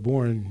and I were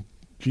born,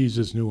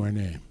 Jesus knew our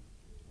name?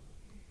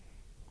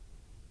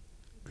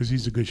 Because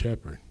he's a good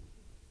shepherd.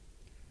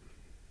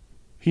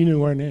 He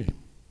knew our name.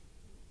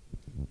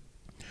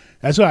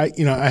 That's why,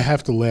 I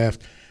have to laugh.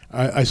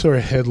 I saw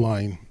a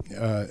headline,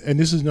 and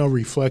this is no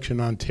reflection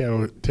on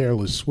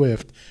Taylor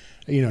Swift.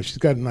 She's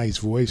got a nice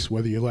voice,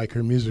 whether you like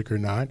her music or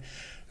not.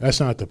 That's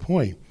not the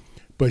point.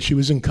 But she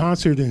was in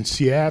concert in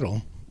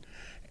Seattle,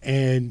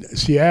 and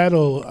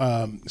Seattle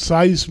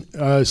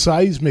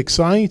seismic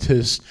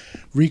scientists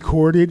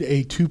recorded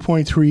a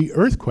 2.3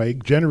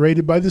 earthquake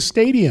generated by the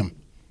stadium,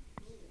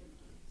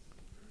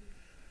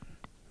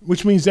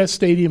 which means that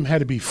stadium had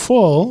to be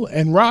full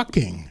and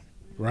rocking,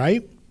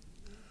 right?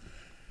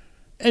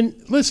 And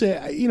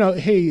listen,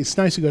 hey, it's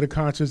nice to go to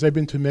concerts. I've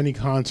been to many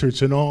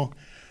concerts and all.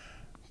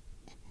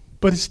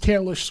 But it's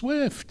Taylor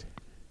Swift.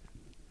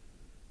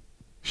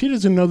 She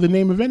doesn't know the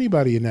name of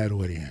anybody in that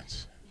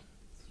audience.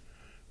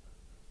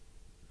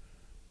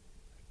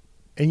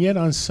 And yet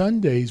on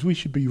Sundays, we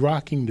should be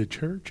rocking the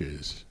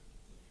churches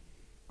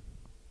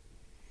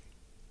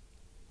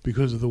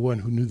because of the one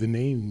who knew the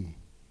name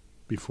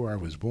before I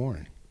was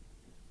born.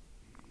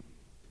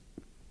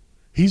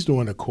 He's the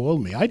one that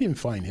called me. I didn't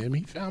find him.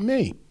 He found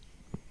me.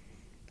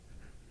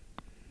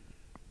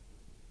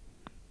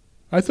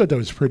 I thought that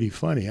was pretty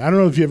funny. I don't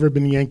know if you've ever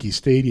been to Yankee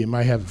Stadium.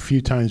 I have a few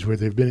times where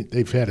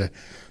they've had a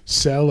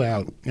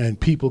sellout and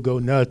people go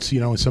nuts,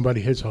 when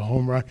somebody hits a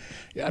home run.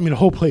 I mean, the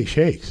whole place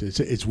shakes.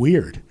 It's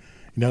weird.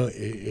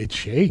 It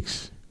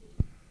shakes.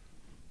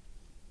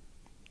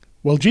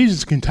 Well,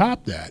 Jesus can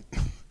top that.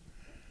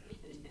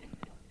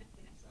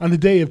 On the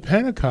day of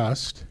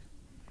Pentecost,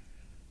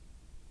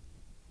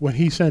 when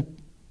he sent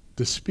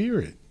the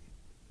Spirit,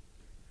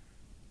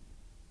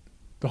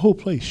 the whole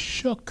place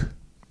shook.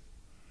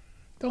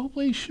 The whole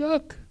place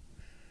shook.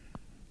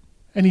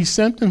 And he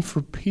sent them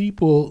for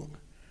people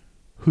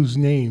whose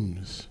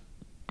names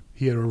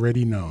he had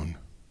already known.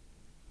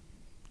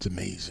 It's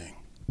amazing.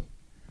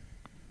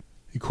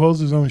 He calls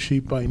his own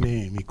sheep by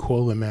name. He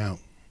called them out.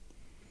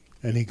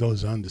 And he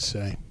goes on to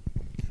say,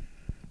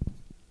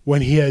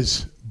 when he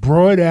has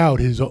brought out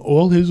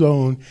all his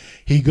own,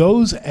 he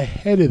goes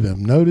ahead of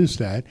them. Notice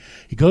that.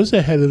 He goes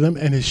ahead of them,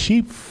 and his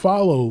sheep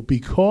follow him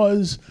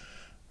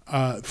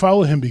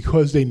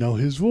because they know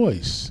his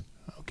voice.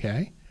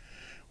 Okay?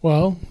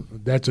 Well,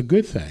 that's a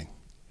good thing.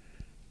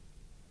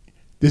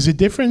 There's a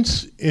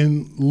difference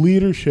in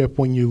leadership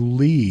when you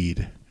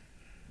lead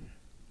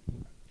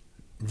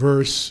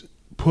versus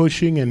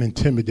pushing and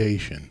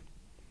intimidation,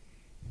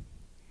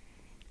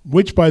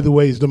 which, by the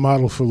way, is the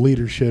model for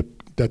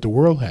leadership that the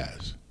world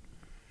has.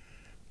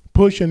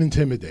 Push and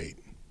intimidate.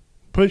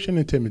 Push and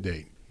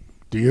intimidate.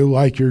 Do you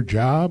like your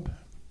job?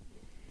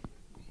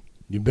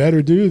 You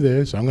better do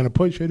this. I'm going to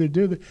push you to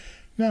do this.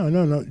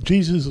 No.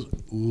 Jesus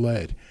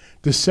led.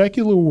 The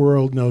secular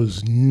world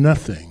knows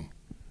nothing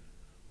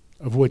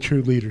of what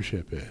true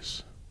leadership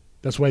is.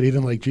 That's why they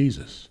didn't like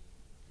Jesus.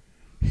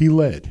 He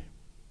led,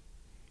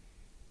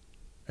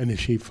 and the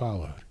sheep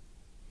followed.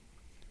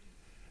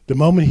 The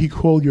moment he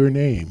called your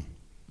name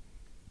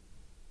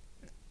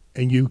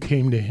and you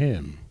came to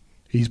him,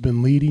 he's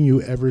been leading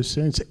you ever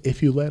since,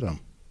 if you let him.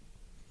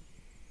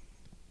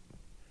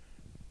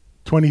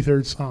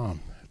 23rd Psalm,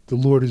 the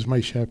Lord is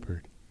my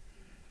shepherd.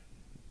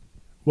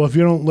 Well, if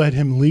you don't let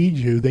him lead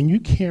you, then you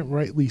can't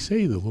rightly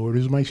say the Lord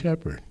is my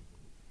shepherd.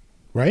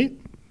 Right?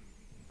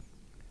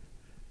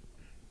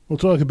 We'll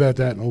talk about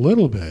that in a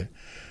little bit.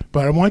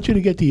 But I want you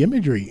to get the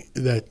imagery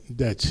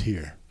that's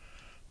here.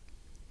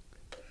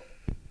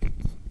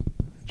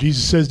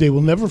 Jesus says they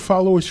will never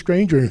follow a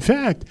stranger. In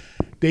fact,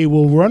 they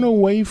will run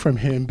away from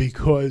him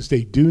because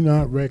they do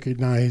not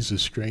recognize a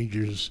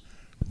stranger's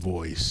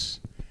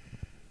voice.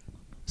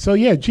 So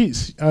yeah,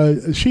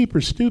 sheep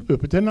are stupid,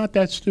 but they're not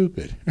that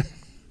stupid.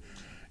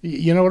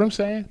 You know what I'm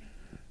saying?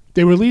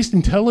 They were at least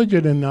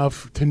intelligent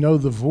enough to know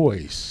the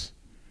voice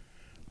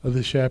of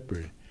the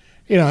shepherd.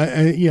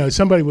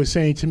 Somebody was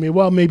saying to me,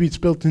 well, maybe it's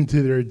built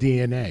into their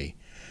DNA.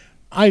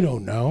 I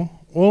don't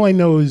know. All I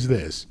know is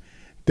this,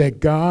 that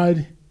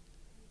God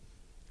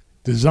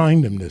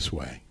designed them this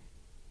way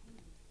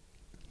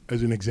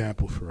as an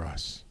example for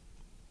us.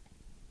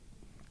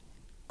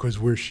 Because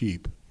we're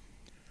sheep.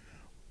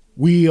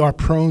 We are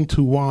prone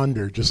to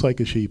wander just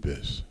like a sheep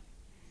is.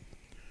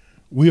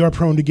 We are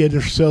prone to get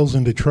ourselves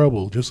into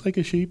trouble just like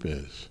a sheep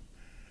is.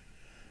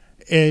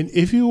 And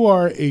if you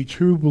are a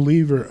true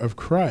believer of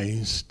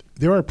Christ,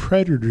 there are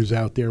predators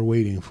out there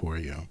waiting for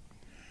you.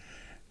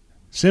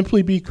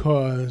 Simply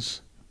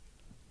because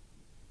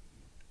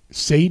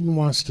Satan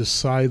wants to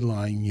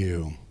sideline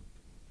you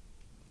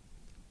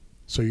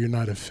so you're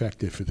not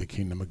effective for the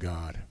kingdom of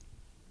God.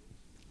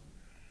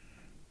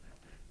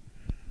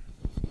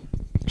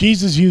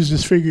 Jesus used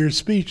this figure of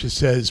speech. It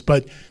says,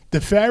 but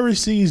the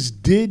Pharisees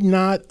did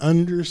not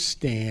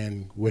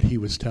understand what he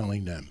was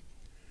telling them.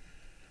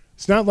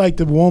 It's not like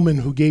the woman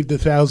who gave the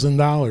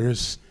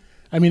 $1,000.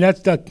 I mean,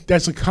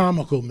 that's a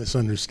comical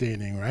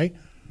misunderstanding, right?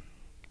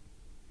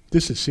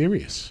 This is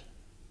serious.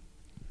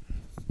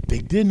 They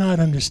did not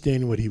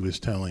understand what he was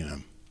telling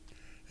them.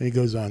 And he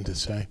goes on to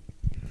say,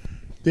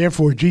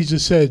 therefore,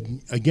 Jesus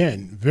said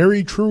again,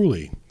 very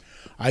truly,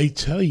 I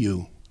tell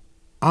you,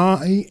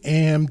 I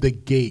am the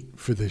gate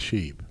for the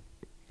sheep.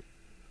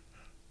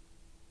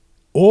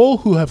 All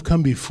who have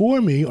come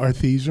before me are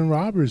thieves and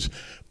robbers,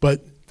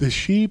 but the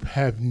sheep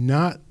have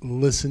not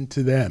listened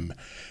to them.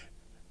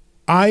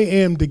 I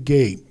am the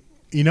gate.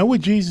 You know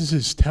what Jesus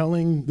is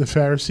telling the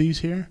Pharisees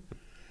here?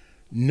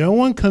 No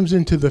one comes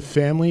into the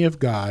family of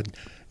God.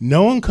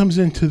 No one comes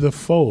into the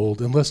fold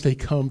unless they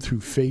come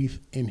through faith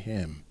in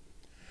him.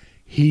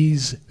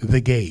 He's the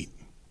gate.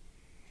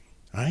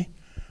 Right?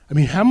 I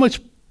mean, how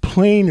much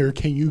plainer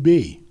can you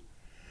be?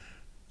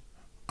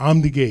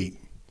 I'm the gate.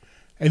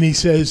 And he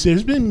says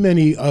there's been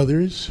many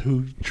others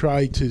who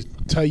try to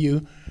tell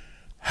you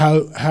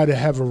how to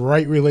have a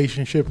right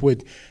relationship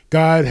with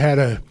God, how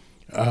to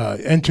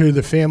enter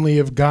the family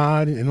of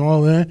God and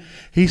all that.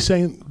 He's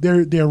saying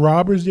they're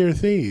robbers, they're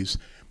thieves.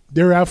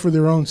 They're out for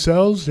their own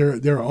selves,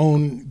 their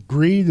own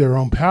greed, their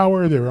own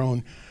power, their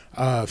own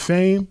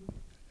fame.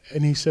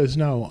 And he says,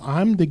 no,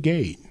 I'm the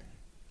gate.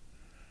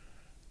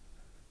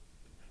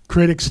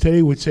 Critics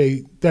today would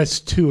say that's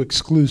too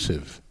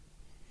exclusive.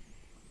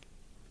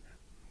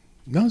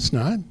 No, it's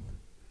not.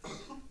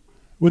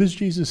 What does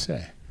Jesus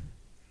say?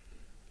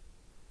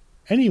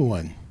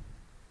 Anyone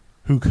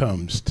who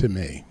comes to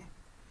me.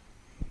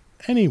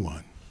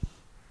 Anyone.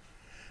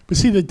 But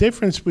see, the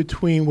difference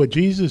between what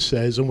Jesus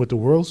says and what the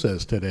world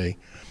says today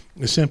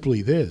is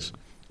simply this.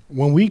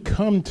 When we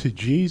come to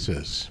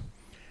Jesus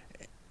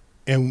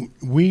and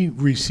we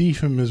receive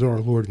him as our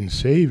Lord and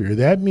Savior,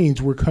 that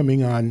means we're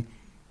coming on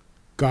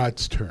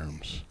God's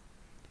terms.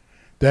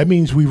 That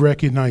means we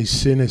recognize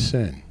sin as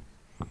sin.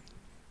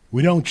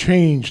 We don't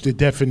change the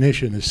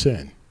definition of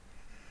sin.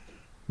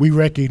 We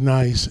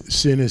recognize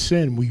sin as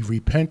sin. We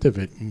repent of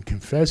it and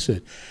confess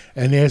it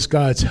and ask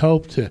God's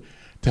help to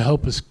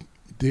help us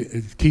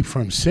keep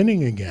from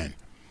sinning again.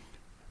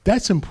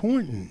 That's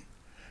important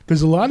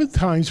because a lot of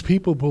times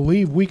people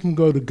believe we can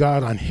go to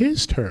God on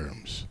his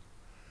terms.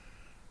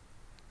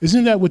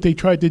 Isn't that what they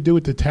tried to do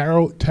at the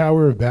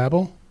Tower of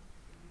Babel?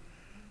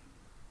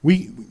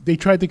 They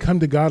tried to come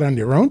to God on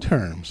their own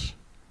terms.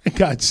 And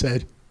God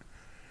said,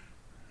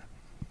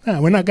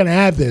 no, we're not going to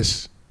have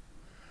this.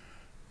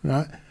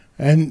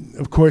 And,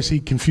 of course, he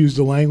confused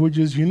the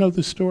languages. You know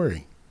the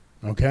story,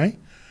 okay?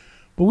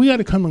 But we got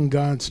to come on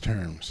God's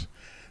terms.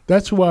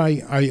 That's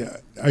why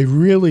I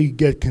really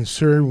get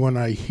concerned when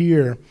I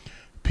hear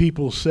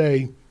people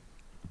say,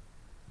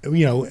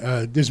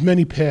 there's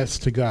many paths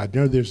to God.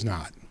 No, there's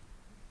not.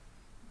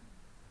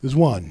 There's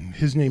one.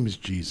 His name is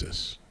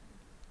Jesus.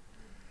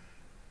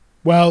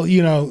 Well,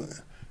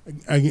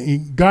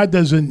 God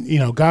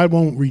doesn't, God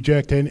won't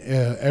reject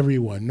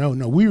everyone.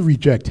 No, we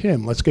reject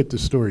him. Let's get the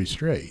story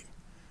straight.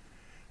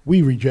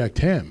 We reject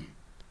him.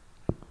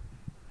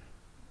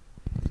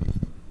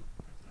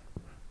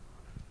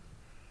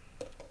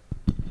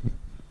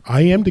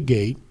 I am the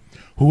gate.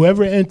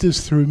 Whoever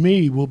enters through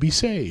me will be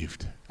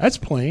saved. That's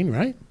plain,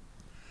 right?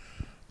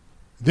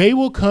 They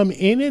will come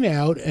in and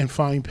out and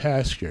find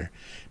pasture.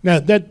 Now,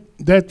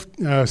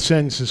 that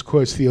sentence has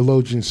caused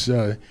theologians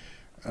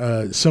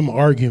some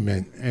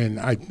argument,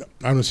 and I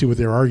don't see what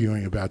they're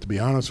arguing about, to be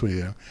honest with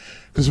you.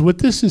 Because what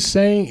this is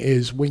saying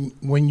is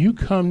when you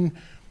come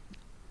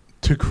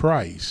to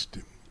Christ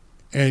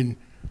and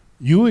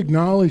you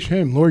acknowledge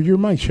him, Lord, you're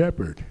my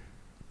shepherd.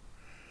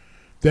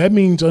 That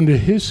means under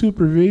his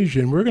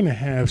supervision, we're going to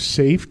have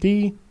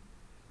safety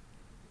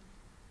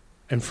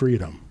and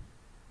freedom.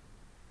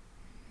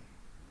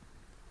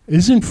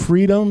 Isn't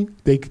freedom,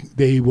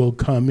 they will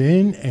come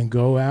in and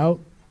go out?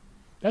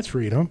 That's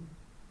freedom.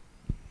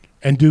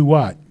 And do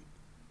what?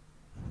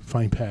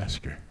 Find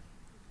pasture.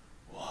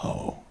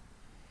 Whoa.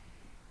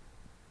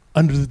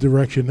 Under the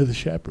direction of the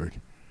shepherd.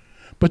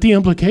 But the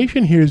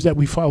implication here is that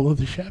we follow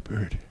the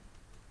shepherd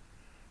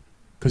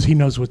because he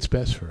knows what's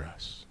best for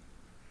us.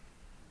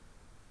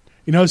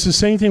 It's the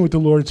same thing with the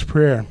Lord's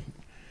Prayer.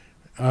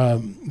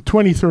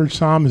 23rd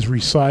Psalm is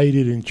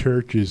recited in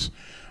churches.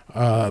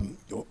 A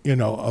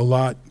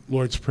lot.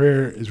 Lord's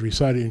Prayer is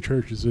recited in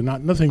churches. There's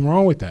nothing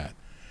wrong with that.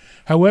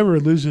 However,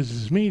 it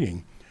loses its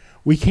meaning.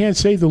 We can't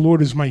say the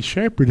Lord is my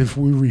shepherd if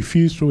we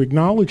refuse to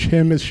acknowledge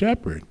him as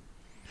shepherd.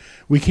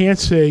 We can't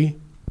say,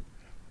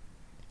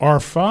 our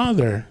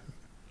Father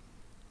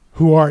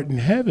who art in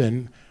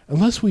heaven,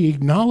 unless we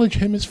acknowledge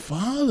him as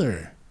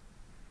Father.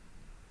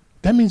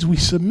 That means we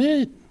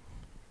submit.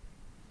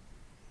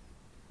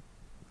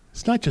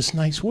 It's not just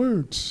nice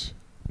words.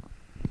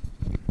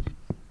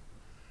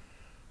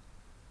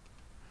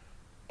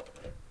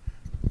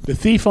 The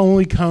thief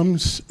only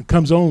comes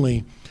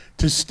only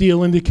to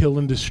steal and to kill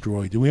and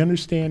destroy. Do we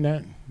understand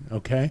that?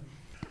 Okay.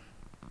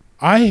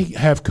 I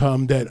have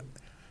come that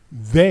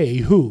they,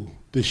 who?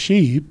 The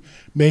sheep,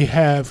 may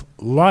have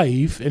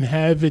life and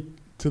have it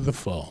to the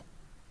full.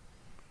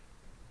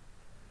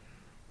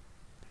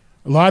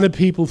 A lot of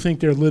people think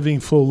they're living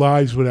full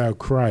lives without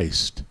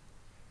Christ.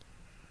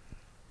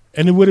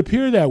 And it would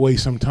appear that way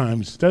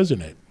sometimes,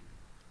 doesn't it?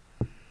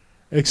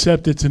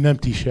 Except it's an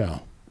empty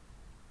shell.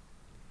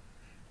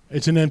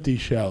 It's an empty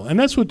shell. And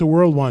that's what the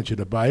world wants you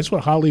to buy. It's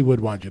what Hollywood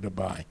wants you to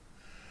buy.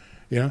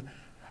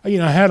 I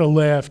had a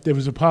laugh. There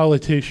was a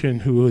politician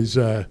who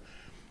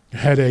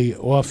had a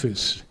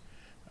office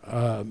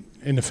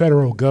in the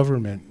federal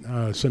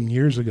government some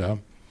years ago.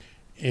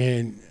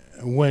 And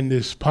when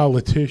this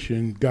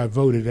politician got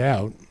voted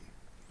out,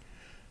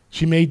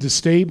 she made the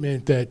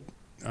statement that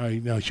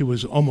she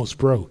was almost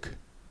broke.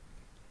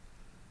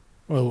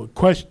 Well,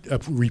 a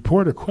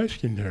reporter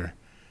questioned her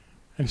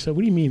and said,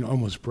 what do you mean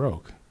almost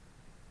broke?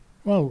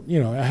 Well,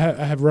 I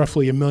have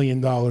roughly $1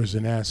 million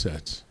in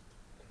assets.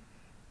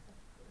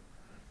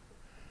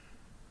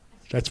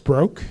 That's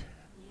broke?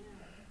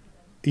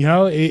 We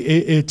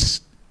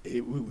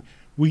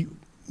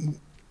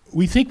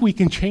think we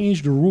can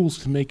change the rules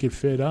to make it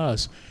fit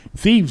us.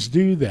 Thieves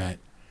do that.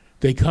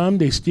 They come,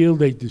 they steal,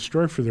 they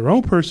destroy for their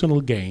own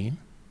personal gain.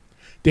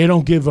 They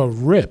don't give a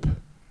rip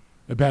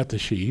about the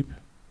sheep.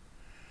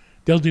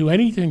 They'll do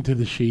anything to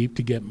the sheep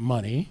to get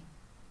money.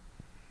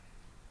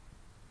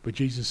 But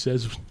Jesus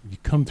says, you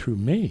come through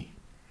me.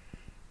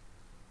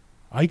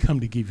 I come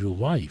to give you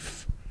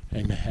life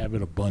and to have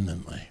it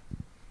abundantly.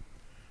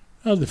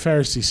 Oh, the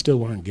Pharisees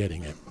still aren't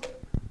getting it.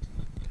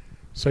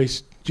 So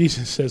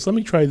Jesus says, let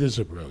me try this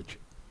approach.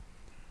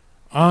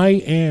 I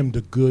am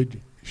the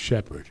good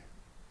shepherd.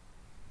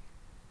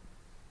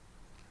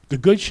 The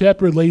good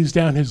shepherd lays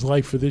down his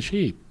life for the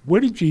sheep. Where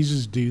did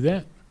Jesus do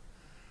that?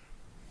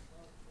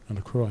 On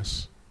the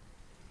cross.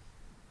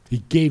 He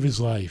gave his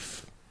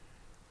life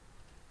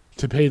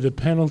to pay the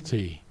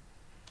penalty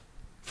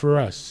for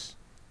us.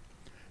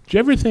 Do you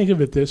ever think of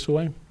it this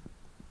way?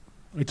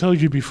 I told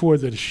you before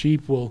that a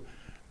sheep will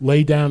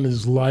lay down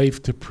his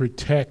life to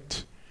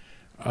protect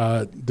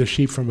the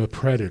sheep from a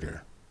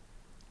predator.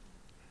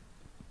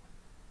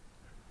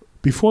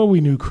 Before we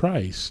knew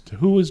Christ,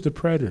 who was the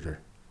predator?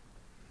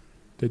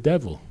 The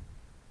devil.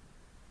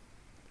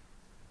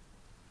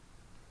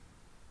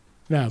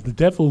 Now, the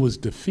devil was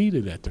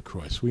defeated at the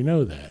cross. We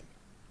know that.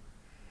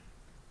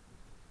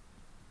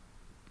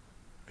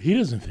 He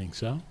doesn't think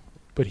so,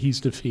 but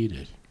he's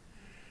defeated.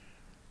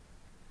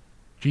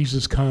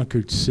 Jesus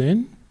conquered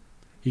sin,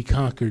 he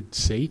conquered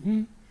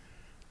Satan,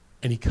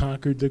 and he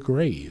conquered the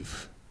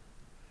grave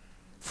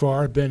for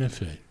our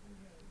benefit,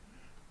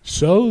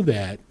 so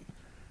that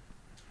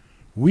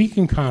we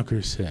can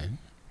conquer sin,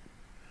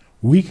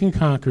 we can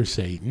conquer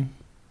Satan,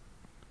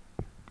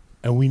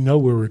 and we know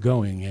where we're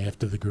going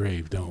after the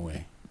grave, don't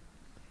we?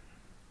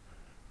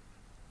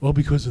 All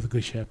because of the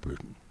Good Shepherd.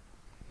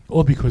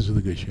 All because of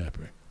the Good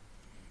Shepherd.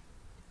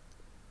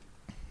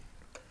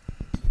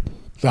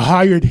 The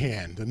hired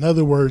hand. In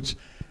other words,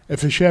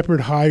 if a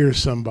shepherd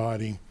hires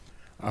somebody,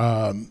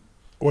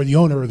 or the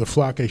owner of the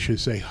flock, I should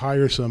say,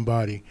 hires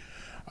somebody,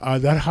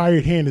 that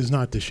hired hand is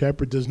not the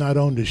shepherd, does not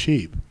own the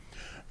sheep.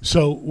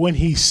 So when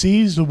he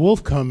sees the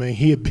wolf coming,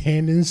 he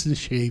abandons the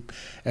sheep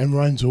and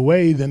runs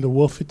away. Then the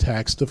wolf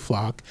attacks the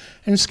flock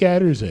and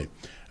scatters it.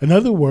 In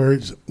other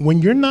words,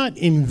 when you're not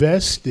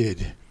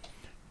invested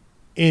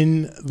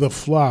in the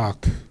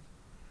flock,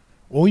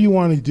 all you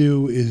want to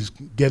do is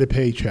get a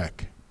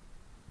paycheck.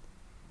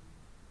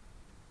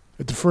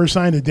 At the first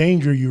sign of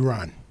danger, you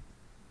run.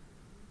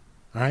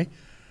 All right?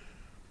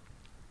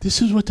 This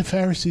is what the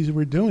Pharisees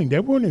were doing. They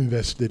weren't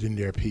invested in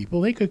their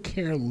people. They could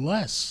care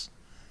less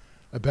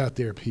about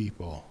their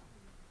people.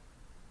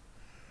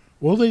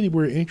 All they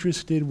were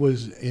interested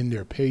was in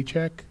their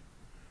paycheck,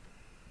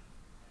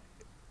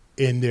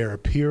 in their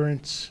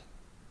appearance,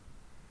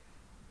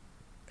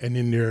 and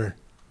in their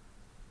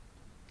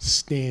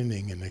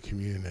standing in the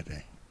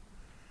community.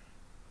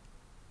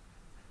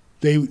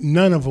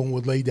 None of them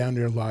would lay down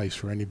their lives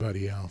for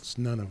anybody else.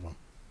 None of them.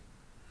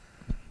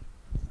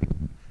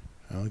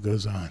 Well, it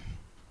goes on.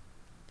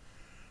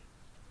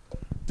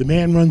 The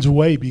man runs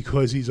away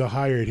because he's a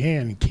hired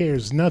hand and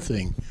cares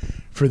nothing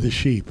for the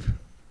sheep.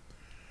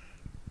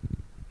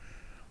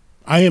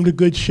 I am the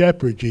good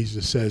shepherd,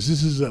 Jesus says.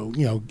 This is,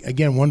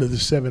 again, one of the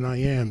 7 I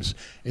ams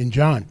in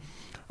John.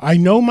 I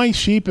know my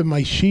sheep and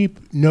my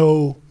sheep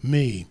know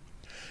me.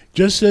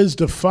 Just as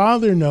the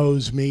Father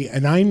knows me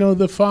and I know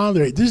the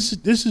Father. This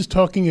is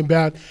talking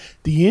about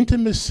the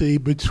intimacy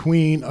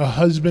between a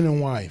husband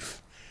and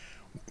wife.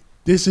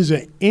 This is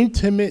an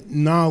intimate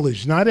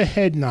knowledge, not a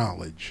head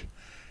knowledge.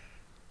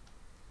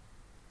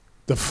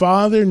 The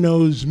Father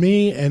knows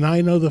me and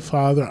I know the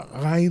Father.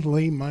 I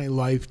lay my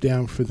life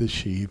down for the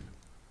sheep.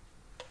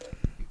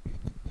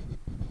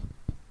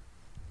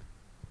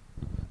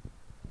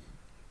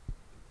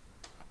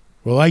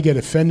 Well, I get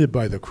offended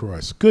by the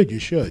cross. Good, you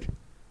should.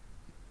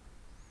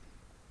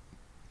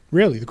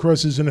 Really, the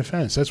cross is an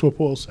offense. That's what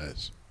Paul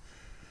says.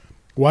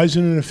 Why is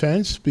it an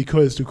offense?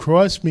 Because the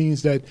cross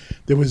means that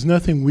there was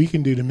nothing we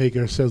can do to make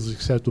ourselves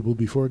acceptable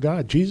before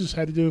God. Jesus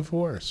had to do it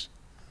for us.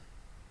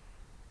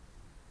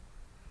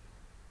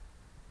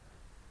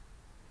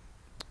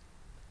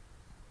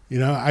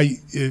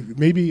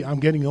 Maybe I'm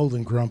getting old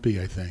and grumpy,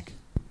 I think.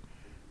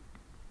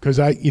 Because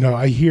I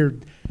hear,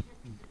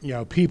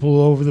 people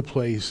all over the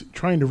place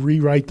trying to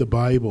rewrite the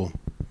Bible,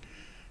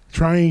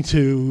 trying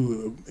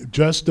to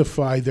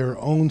justify their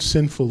own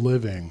sinful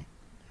living,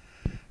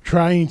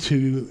 I'm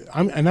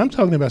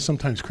talking about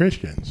sometimes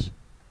Christians.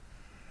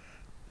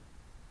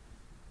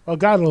 Well,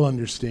 God will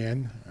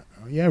understand.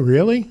 Yeah,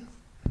 really?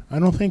 I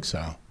don't think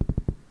so.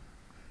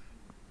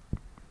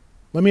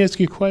 Let me ask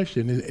you a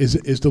question.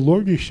 Is the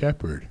Lord your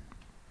shepherd?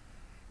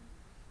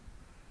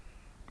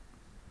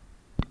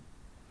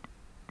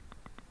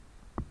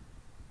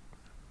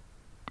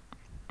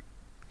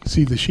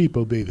 See, the sheep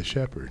obey the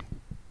shepherd.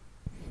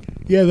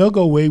 Yeah, they'll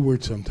go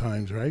wayward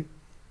sometimes, right?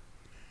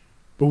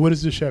 But what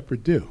does the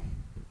shepherd do?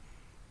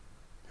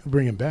 He'll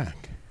bring him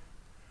back.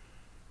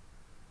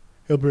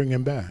 He'll bring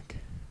him back.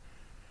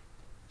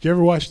 Did you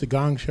ever watch the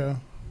Gong Show?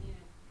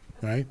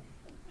 Right?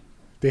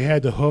 They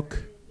had the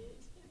hook.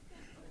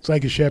 It's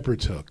like a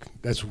shepherd's hook.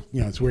 That's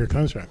it's where it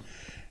comes from.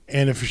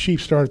 And if a sheep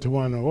started to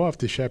wander off,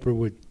 the shepherd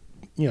would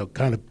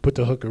kind of put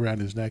the hook around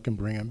his neck and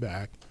bring him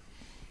back.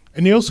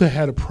 And he also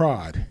had a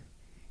prod,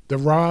 the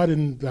rod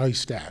and thy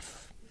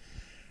staff.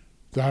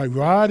 Thy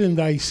rod and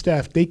thy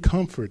staff, they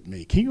comfort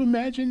me. Can you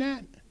imagine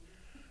that?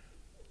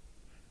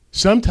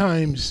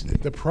 Sometimes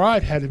the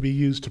prod had to be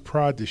used to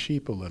prod the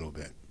sheep a little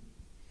bit.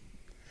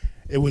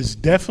 It was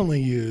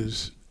definitely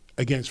used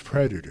against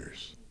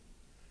predators.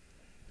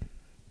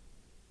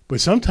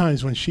 But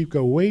sometimes when sheep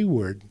go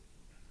wayward,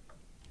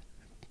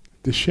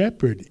 the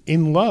shepherd,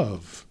 in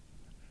love,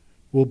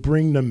 will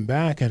bring them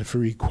back. And if it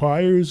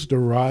requires the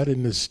rod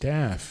and the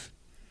staff,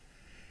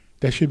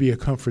 that should be a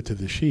comfort to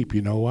the sheep.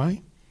 You know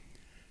why?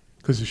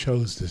 Because it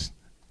shows the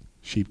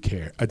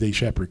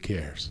shepherd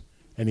cares,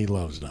 and he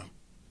loves them.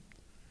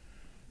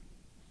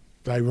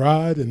 Thy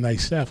rod and thy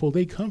staff, will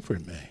they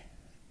comfort me?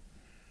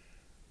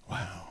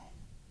 Wow.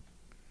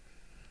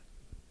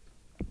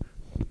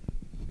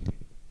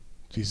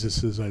 Jesus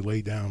says, I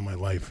lay down my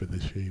life for the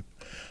sheep.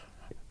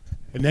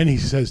 And then he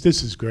says,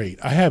 this is great.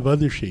 I have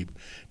other sheep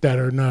that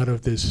are not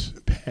of this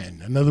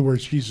pen. In other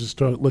words, Jesus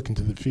started looking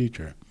to the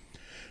future.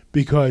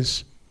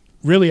 Because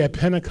really at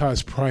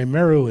Pentecost,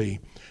 primarily,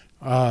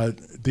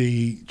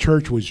 the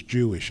church was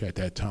Jewish at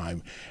that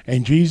time.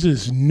 And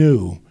Jesus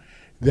knew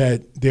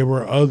that there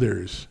were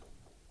others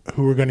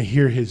who were going to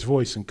hear his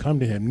voice and come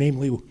to him,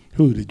 namely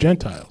who? The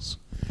Gentiles.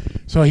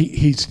 So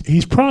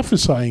he's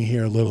prophesying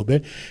here a little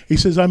bit. He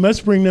says, I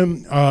must bring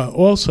them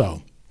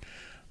also.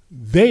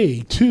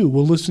 They, too,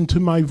 will listen to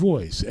my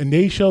voice, and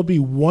they shall be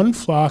one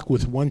flock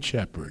with one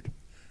shepherd.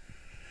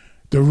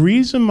 The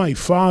reason my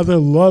Father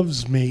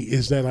loves me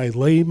is that I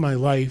lay my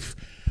life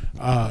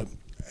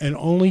and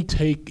only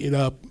take it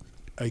up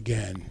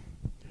again.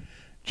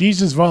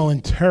 Jesus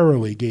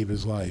voluntarily gave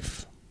his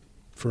life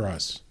for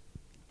us.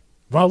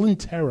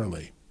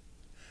 Voluntarily.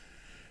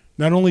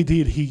 Not only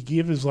did he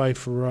give his life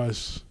for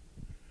us,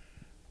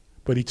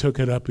 but he took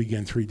it up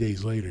again 3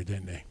 days later,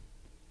 didn't he?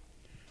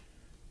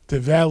 To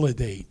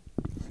validate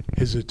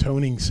his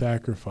atoning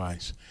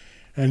sacrifice.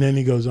 And then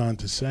he goes on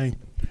to say,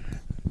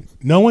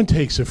 no one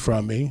takes it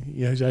from me.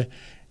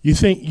 You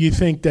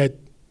think that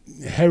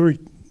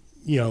Herod,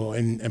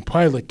 and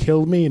Pilate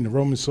killed me and the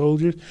Roman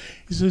soldiers?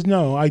 He says,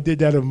 no, I did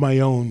that out of my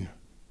own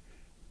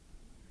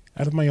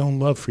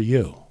love for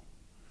you.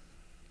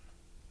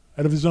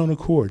 Out of his own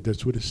accord,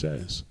 that's what it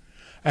says.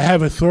 I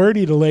have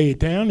authority to lay it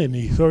down and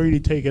the authority to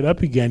take it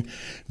up again.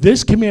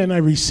 This command I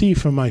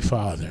received from my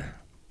Father.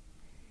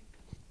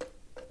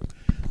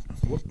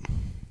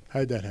 How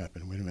did that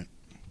happen? Wait a minute.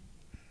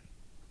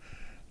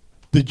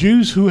 The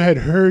Jews who had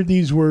heard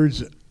these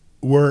words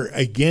were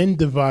again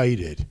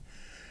divided.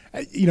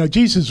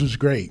 Jesus was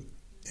great.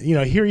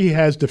 Here he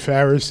has the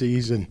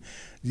Pharisees and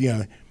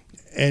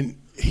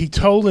he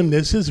told them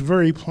this is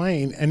very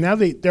plain. And now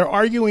they're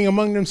arguing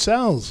among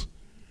themselves.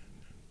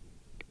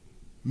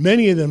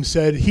 Many of them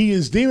said, he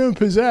is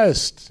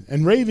demon-possessed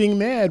and raving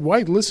mad.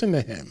 Why listen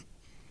to him?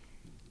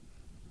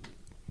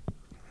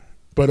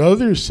 But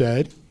others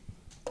said,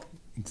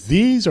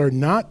 these are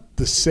not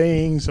the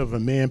sayings of a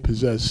man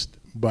possessed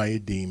by a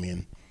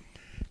demon.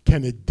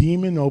 Can a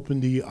demon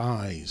open the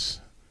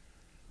eyes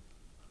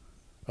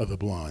of the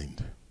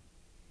blind?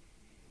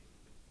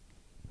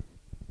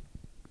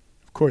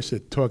 Of course, they're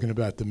talking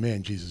about the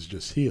man Jesus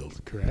just healed,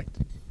 correct?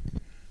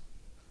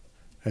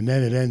 And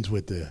then it ends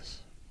with this.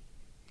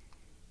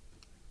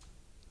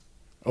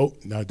 Oh,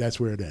 no, that's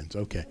where it ends.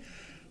 Okay.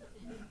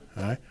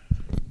 All right.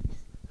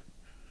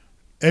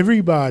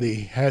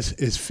 Everybody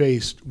is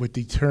faced with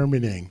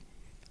determining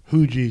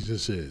who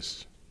Jesus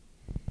is.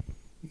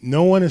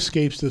 No one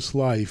escapes this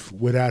life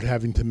without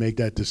having to make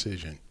that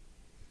decision.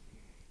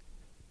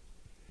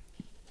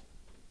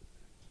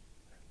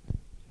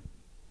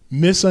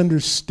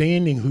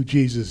 Misunderstanding who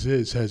Jesus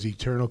is has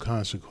eternal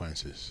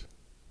consequences.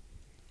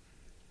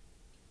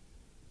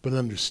 But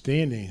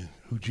understanding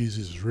who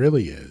Jesus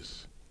really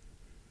is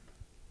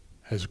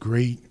has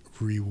great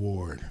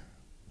reward.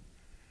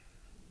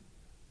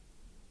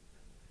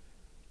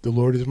 The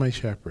Lord is my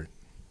shepherd.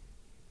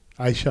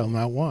 I shall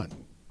not want.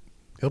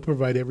 He'll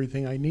provide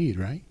everything I need,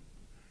 right?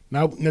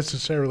 Not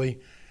necessarily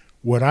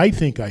what I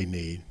think I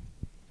need,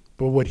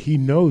 but what he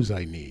knows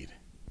I need.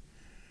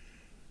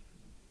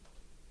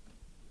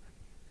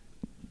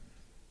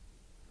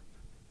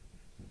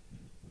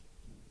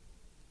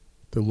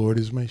 The Lord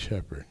is my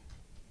shepherd.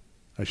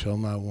 I shall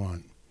not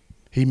want.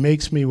 He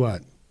makes me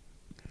what?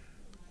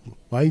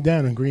 Lie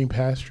down in green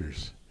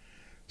pastures.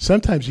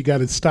 Sometimes you got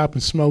to stop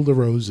and smell the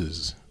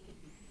roses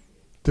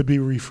to be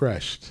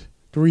refreshed.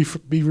 To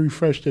be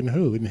refreshed in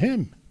who? In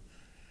him.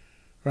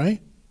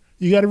 Right?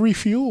 You got to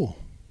refuel.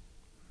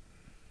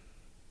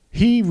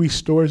 He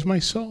restores my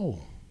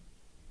soul.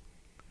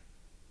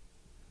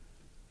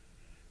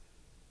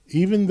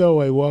 Even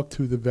though I walk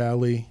through the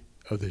valley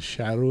of the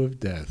shadow of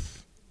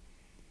death,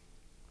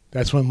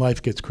 that's when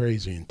life gets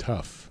crazy and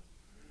tough.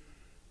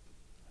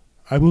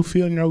 I will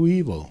feel no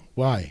evil.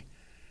 Why?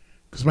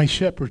 Because my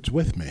shepherd's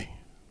with me.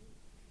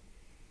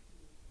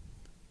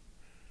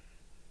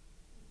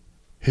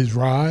 His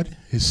rod,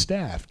 his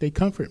staff, they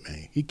comfort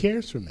me. He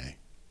cares for me.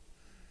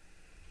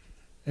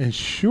 And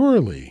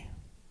surely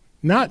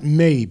not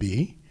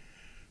maybe,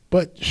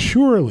 but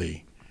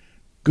surely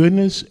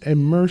goodness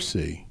and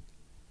mercy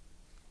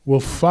will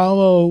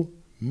follow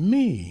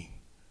me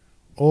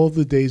all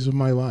the days of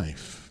my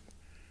life.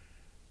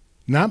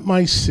 Not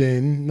my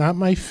sin, not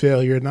my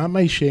failure, not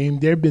my shame.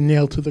 They've been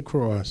nailed to the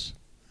cross.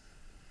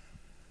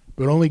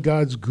 But only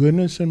God's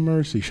goodness and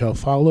mercy shall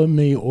follow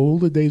me all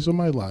the days of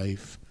my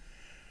life.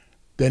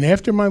 Then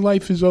after my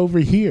life is over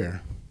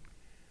here,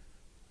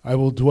 I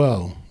will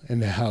dwell in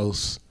the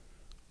house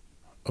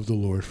of the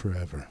Lord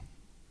forever.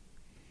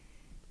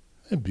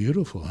 Isn't that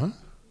beautiful, huh?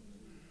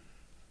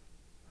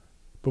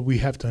 But we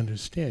have to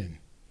understand,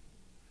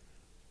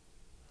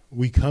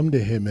 we come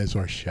to him as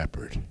our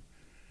shepherd,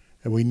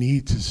 and we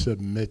need to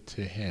submit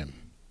to him.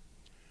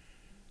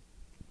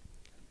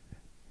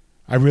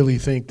 I really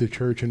think the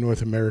church in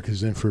North America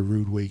is in for a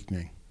rude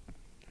awakening.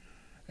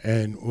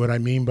 And what I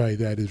mean by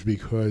that is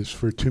because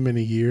for too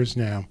many years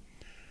now,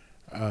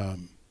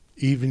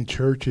 even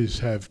churches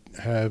have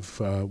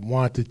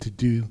wanted to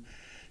do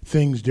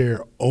things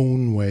their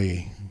own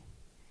way.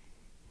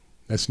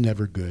 That's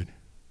never good,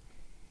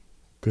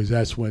 because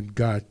that's when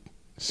God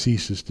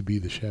ceases to be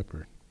the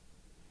shepherd.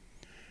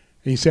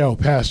 And you say, oh,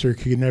 pastor,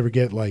 could never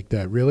get like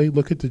that. Really?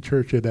 Look at the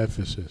church at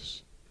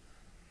Ephesus.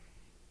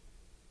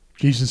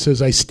 Jesus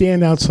says, I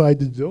stand outside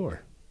the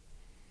door.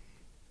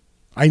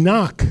 I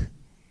knock.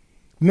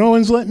 No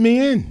one's letting me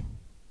in.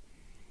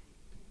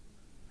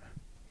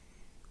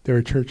 There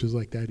are churches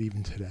like that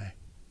even today.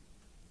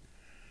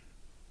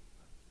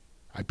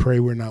 I pray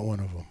we're not one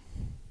of them.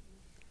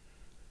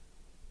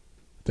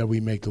 That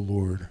we make the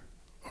Lord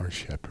our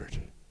shepherd.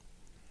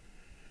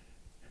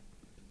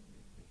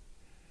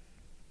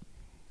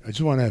 I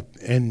just want to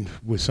end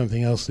with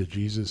something else that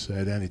Jesus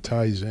said, and it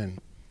ties in.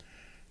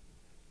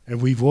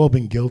 And we've all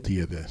been guilty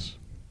of this.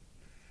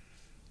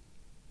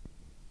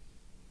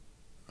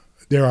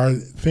 There are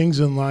things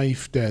in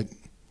life that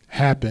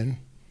happen,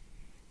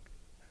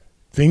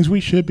 things we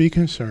should be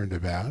concerned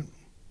about,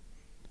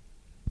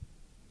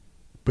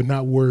 but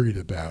not worried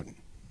about.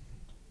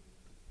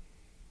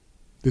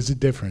 There's a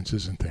difference,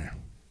 isn't there?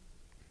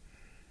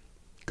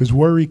 Because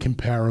worry can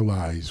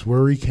paralyze.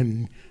 Worry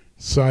can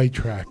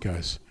sidetrack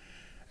us.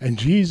 And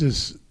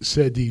Jesus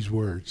said these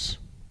words.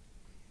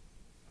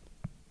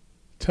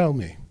 Tell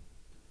me,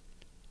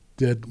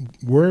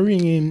 did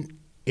worrying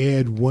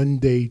add one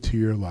day to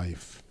your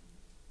life?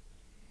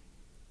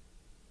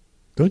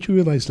 Don't you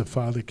realize the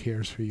Father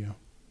cares for you?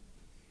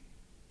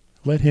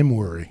 Let him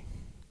worry.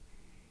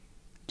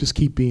 Just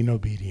keep being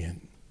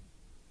obedient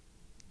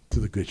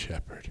to the Good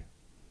Shepherd.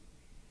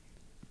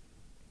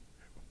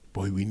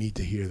 Boy, we need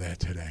to hear that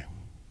today.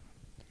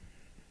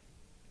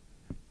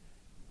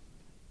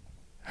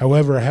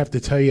 However, I have to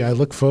tell you, I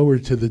look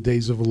forward to the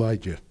days of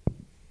Elijah.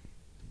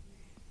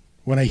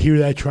 When I hear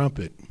that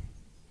trumpet.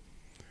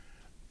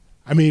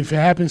 I mean, if it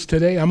happens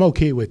today, I'm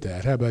okay with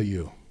that. How about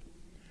you?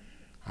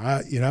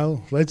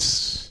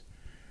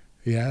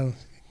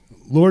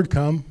 Lord,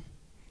 come.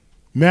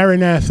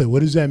 Maranatha, what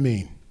does that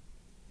mean?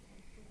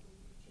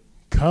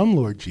 Come,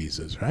 Lord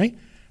Jesus, right?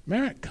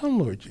 Come,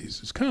 Lord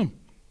Jesus, come.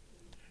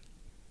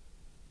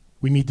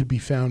 We need to be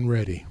found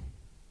ready.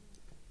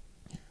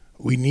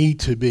 We need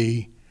to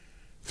be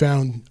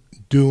found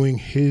doing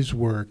his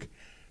work,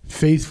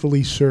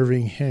 faithfully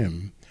serving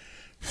him,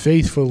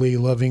 faithfully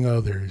loving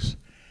others,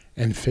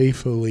 and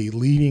faithfully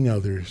leading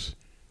others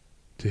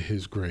to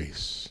his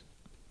grace.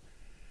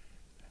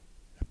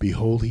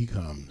 Behold, he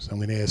comes. I'm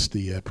going to ask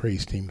the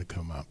praise team to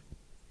come up.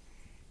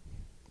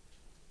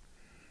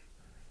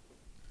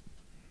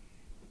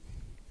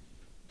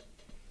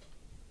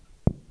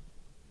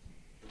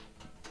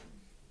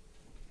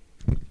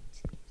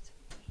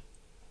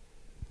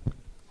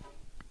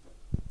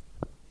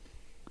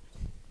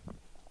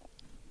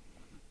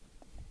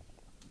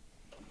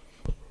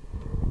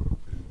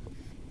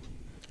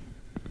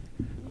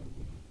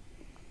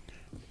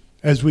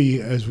 As we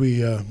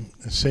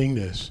sing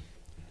this,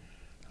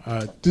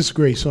 this is a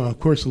great song. Of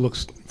course, it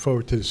looks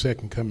forward to the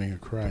second coming of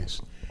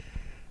Christ.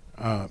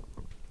 I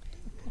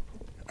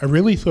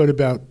really thought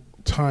about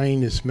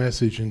tying this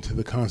message into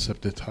the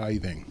concept of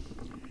tithing,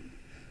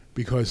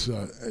 because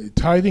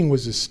tithing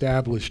was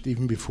established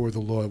even before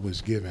the law was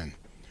given.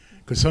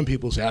 Because some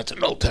people say, it's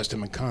an Old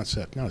Testament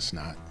concept. No, it's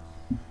not.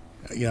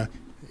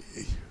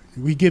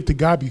 We give to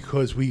God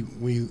because we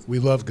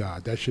love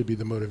God. That should be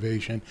the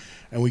motivation,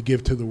 and we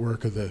give to the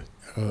work of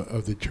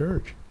the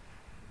church.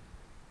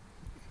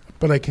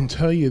 But I can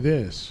tell you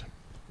this: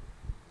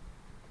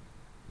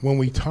 when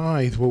we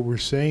tithe, what we're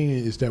saying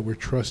is that we're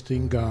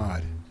trusting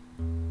God,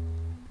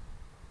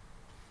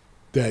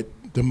 that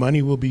the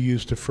money will be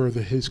used to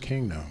further his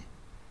kingdom,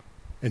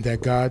 and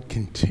that God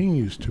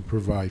continues to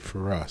provide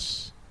for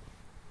us.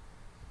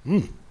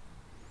 It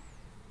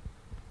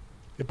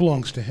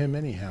belongs to him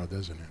anyhow,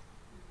 doesn't it?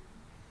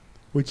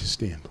 Would you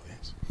stand,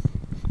 please?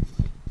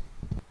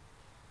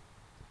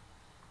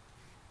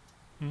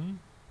 Mm-hmm.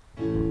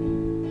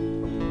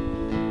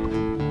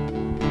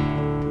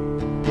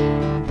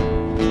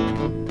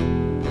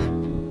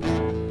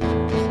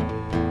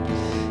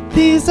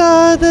 These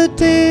are the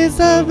days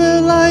of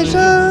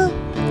Elijah.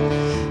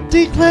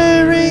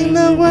 declaring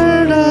the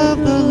word of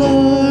the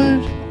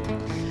Lord.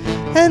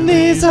 And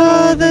these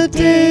are the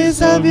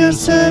days of your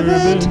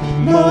servant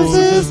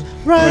Moses,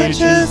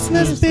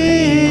 righteousness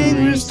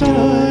being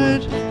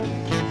restored.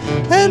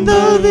 And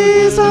though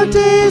these are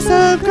days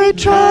of great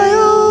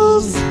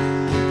trials,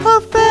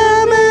 of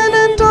famine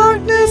and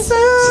darkness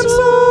and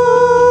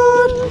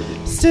sword,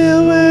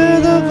 still we're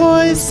the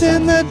voice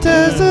in the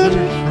desert,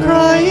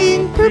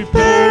 crying,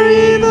 prepare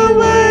ye the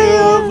way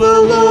of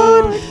the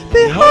Lord.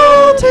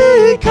 Behold,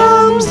 he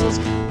comes,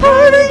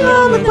 riding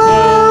on the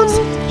clouds,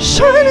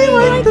 shining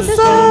like the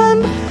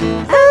sun.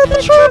 At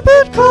the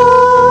trumpet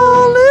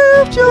call,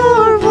 lift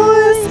your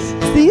voice.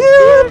 It's the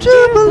year of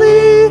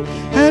Jubilee,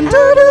 and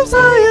out of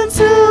Zion's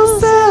hill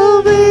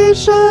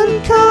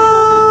salvation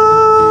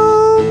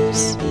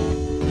comes.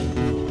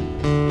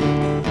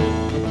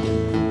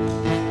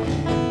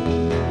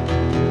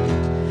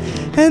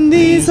 And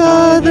these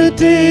are the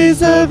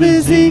days of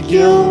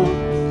Ezekiel,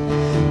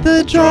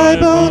 the dry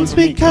bones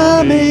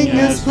becoming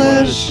as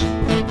flesh.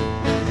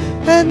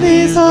 And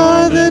these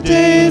are the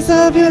days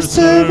of your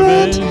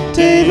servant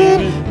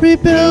David,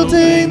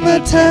 rebuilding the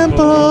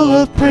temple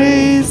of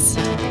praise.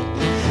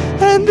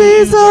 And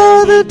these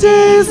are the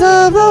days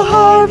of the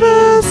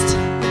harvest,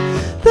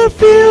 the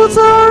fields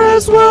are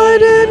as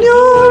white in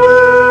your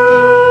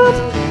world,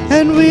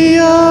 and we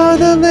are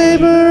the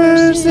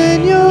laborers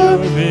in your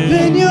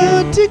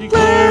vineyard,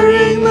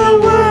 declaring the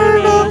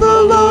word of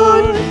the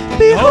Lord.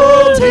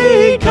 Behold,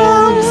 he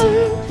comes,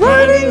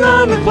 riding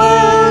on the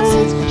clouds,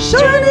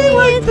 shining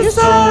like the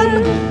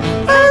sun.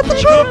 At the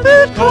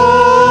trumpet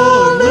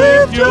call,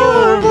 lift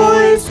your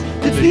voice.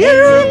 It's the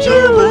year of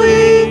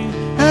Jubilee,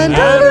 and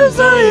out of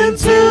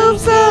Zion's hill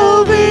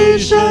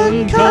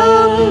salvation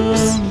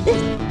comes.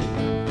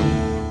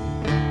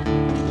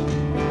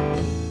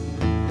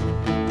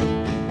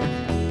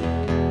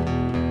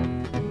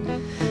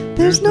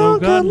 There's no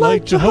God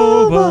like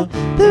Jehovah.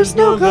 There's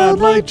no God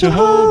like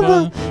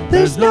Jehovah.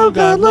 There's no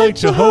God like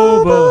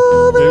Jehovah.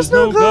 There's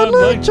no God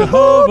like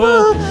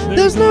Jehovah.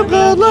 There's no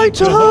God like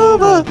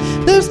Jehovah.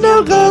 There's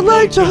no God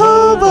like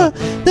Jehovah.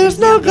 There's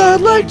no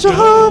God like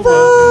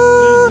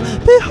Jehovah.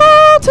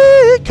 Behold,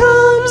 he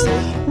comes,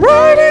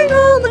 riding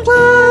on the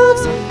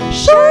clouds,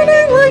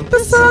 shining like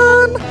the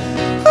sun.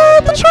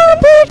 At the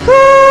trumpet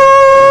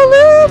call,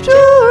 lift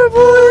your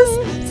voice.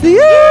 It's the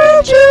year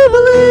of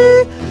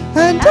Jubilee,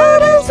 and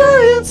out of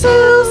Zion's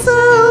hill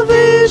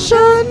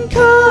salvation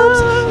comes.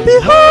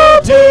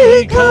 Behold,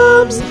 he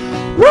comes,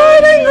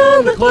 riding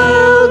on the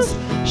clouds,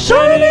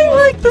 shining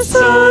like the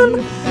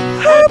sun.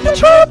 At the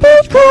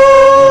trumpet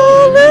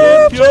call,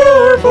 lift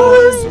your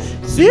voice.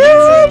 It's the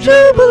year of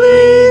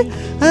Jubilee,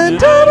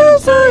 and out of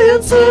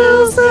Zion's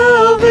hill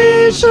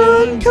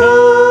salvation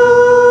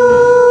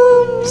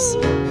comes.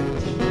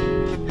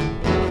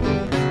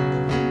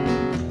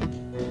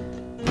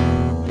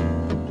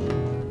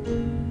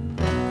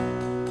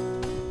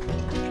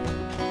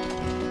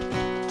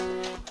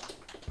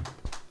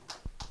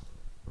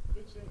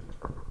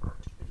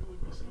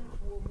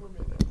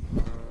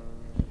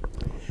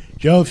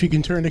 Joe, if you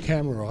can turn the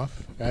camera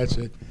off. That's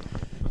it.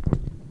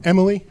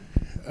 Emily,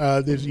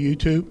 there's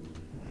YouTube.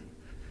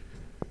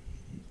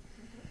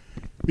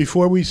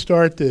 Before we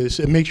start this,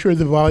 and make sure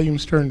the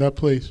volume's turned up,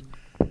 please.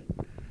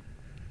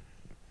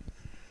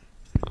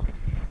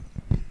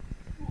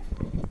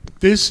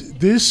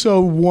 This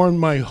so warmed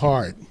my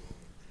heart.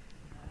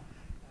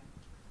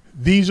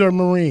 These are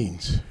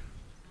Marines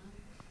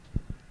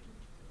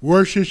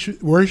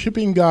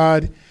worshiping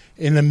God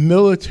in a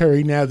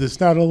military now that's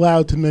not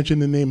allowed to mention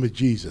the name of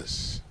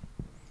Jesus.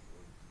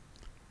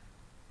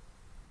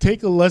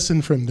 Take a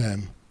lesson from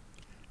them,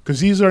 because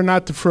these are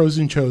not the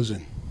frozen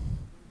chosen.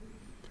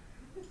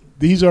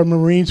 These are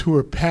Marines who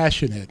are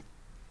passionate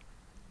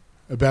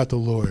about the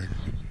Lord.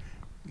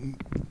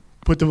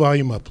 Put the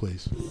volume up,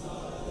 please.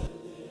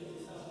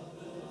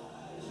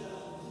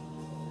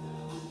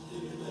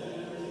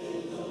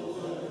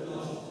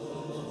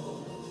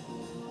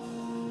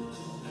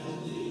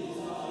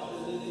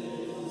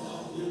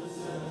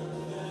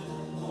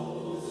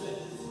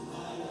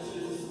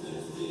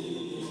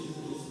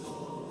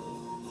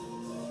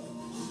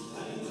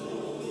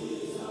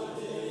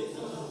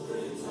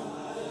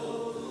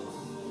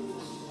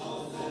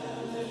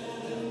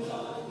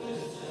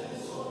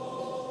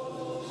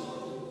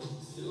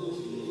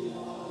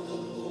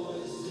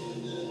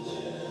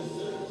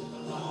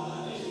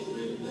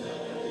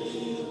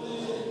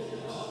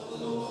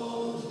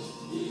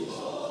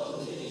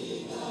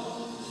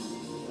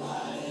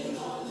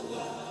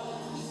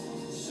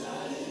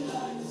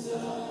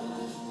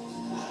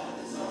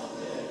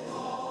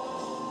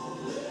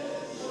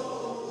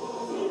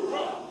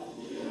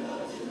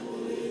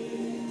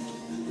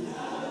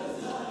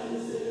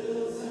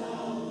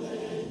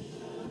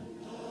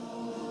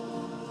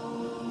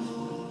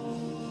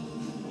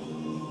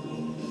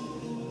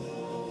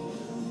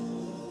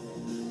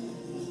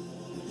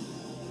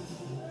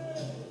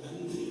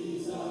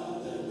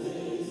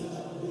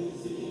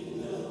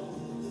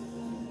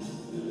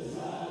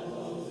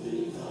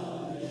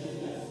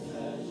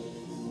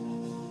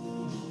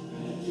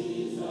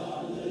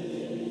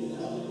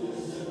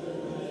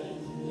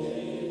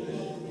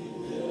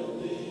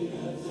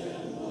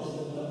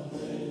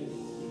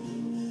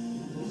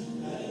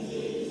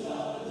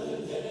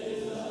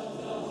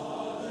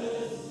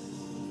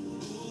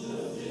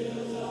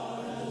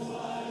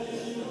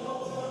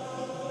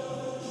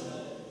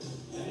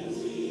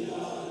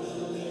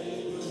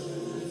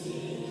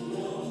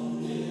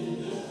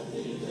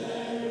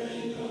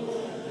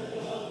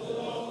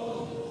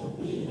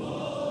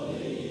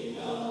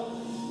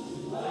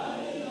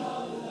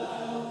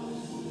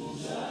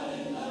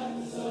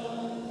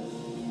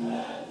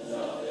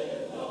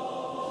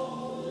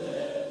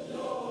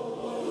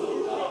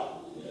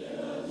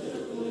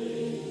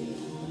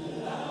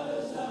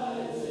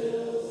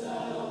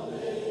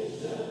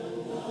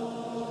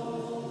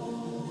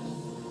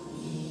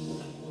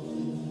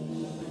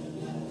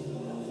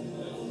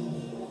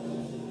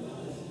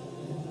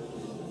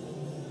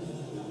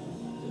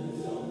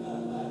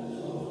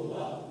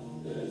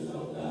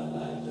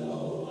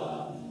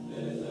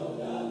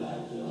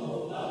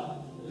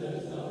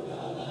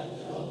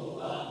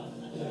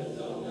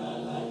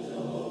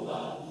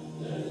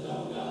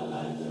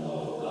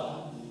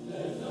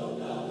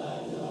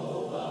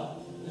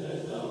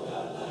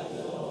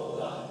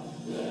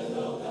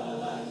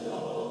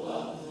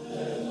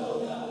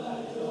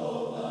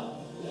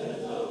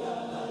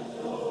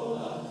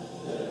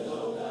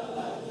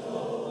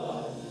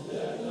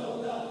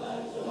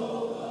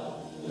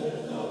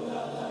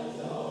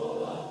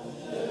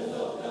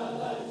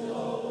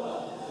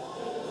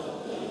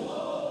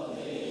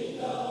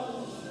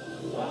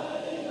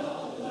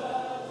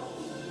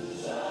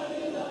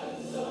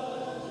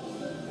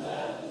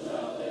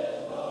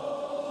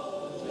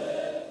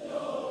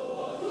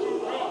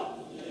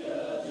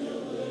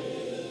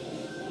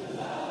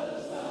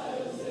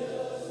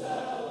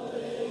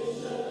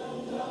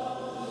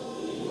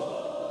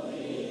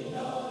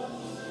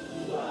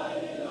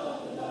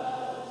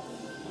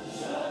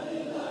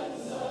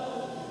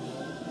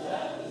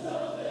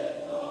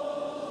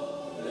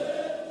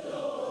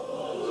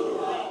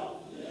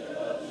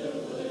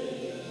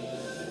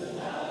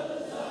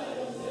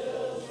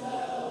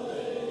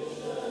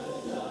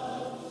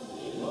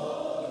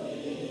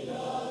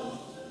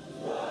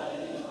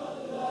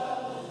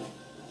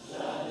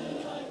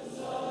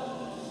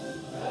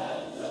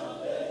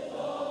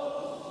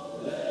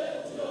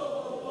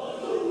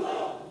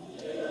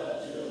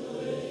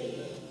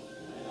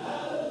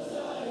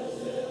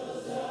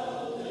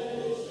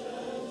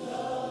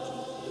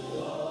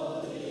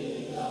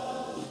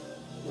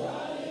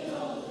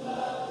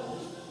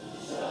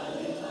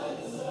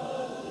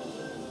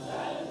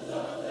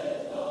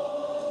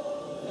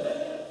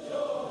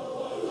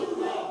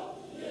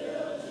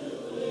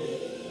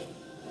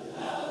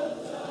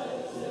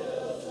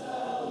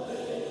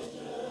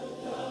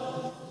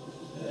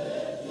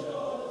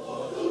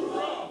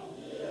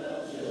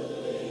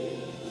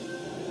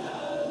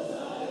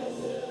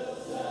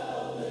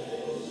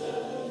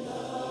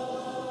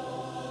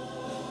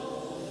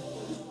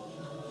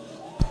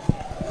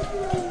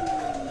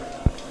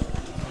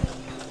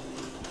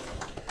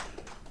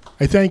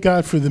 I thank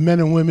God for the men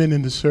and women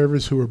in the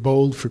service who are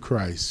bold for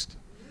Christ.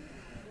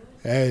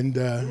 And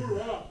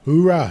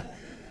hoorah.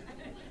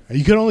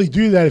 You can only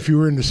do that if you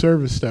were in the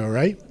service, though,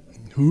 right?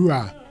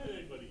 Hoorah.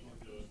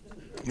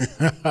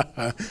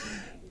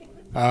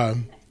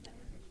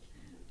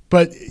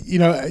 But, you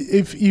know,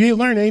 if you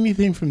learn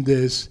anything from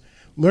this,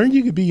 learn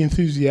you could be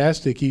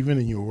enthusiastic even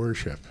in your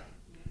worship.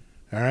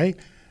 All right?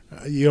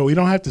 You know, we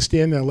don't have to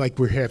stand there like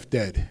we're half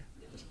dead.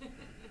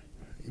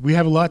 We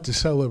have a lot to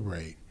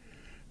celebrate.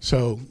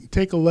 So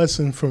take a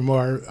lesson from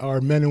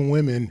our men and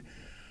women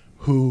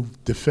who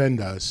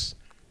defend us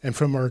and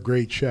from our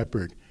great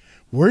shepherd.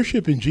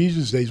 Worship in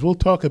Jesus' days, we'll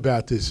talk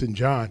about this in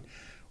John,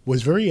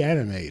 was very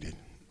animated.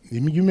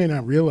 You may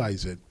not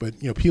realize it,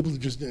 but, you know, people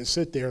just didn't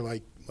sit there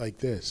like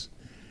this.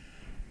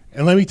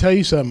 And let me tell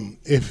you something.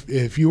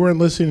 If you weren't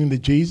listening to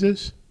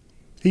Jesus,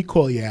 he'd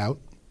call you out.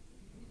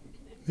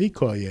 He'd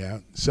call you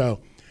out. So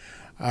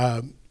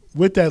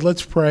with that,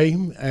 let's pray.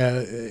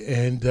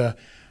 And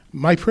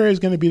my prayer is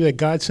going to be that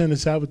God send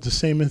us out with the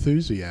same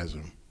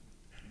enthusiasm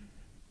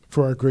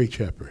for our great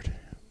shepherd.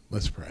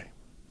 Let's pray.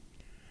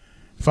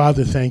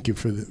 Father, thank you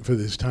for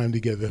this time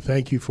together.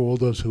 Thank you for all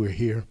those who are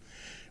here.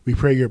 We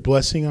pray your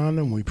blessing on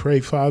them. We pray,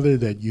 Father,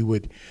 that you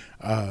would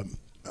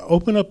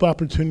open up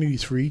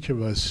opportunities for each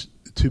of us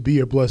to be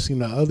a blessing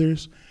to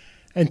others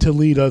and to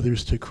lead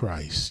others to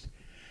Christ.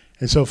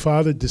 And so,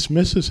 Father,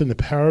 dismiss us in the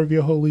power of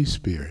your Holy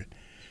Spirit.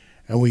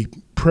 And we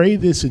pray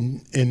this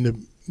in the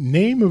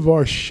name of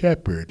our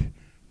shepherd,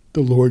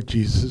 the Lord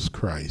Jesus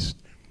Christ.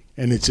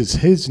 And it's in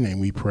his name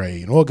we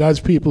pray. And all God's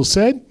people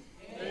said,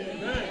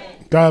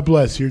 amen. God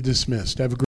bless. You're dismissed. Have a great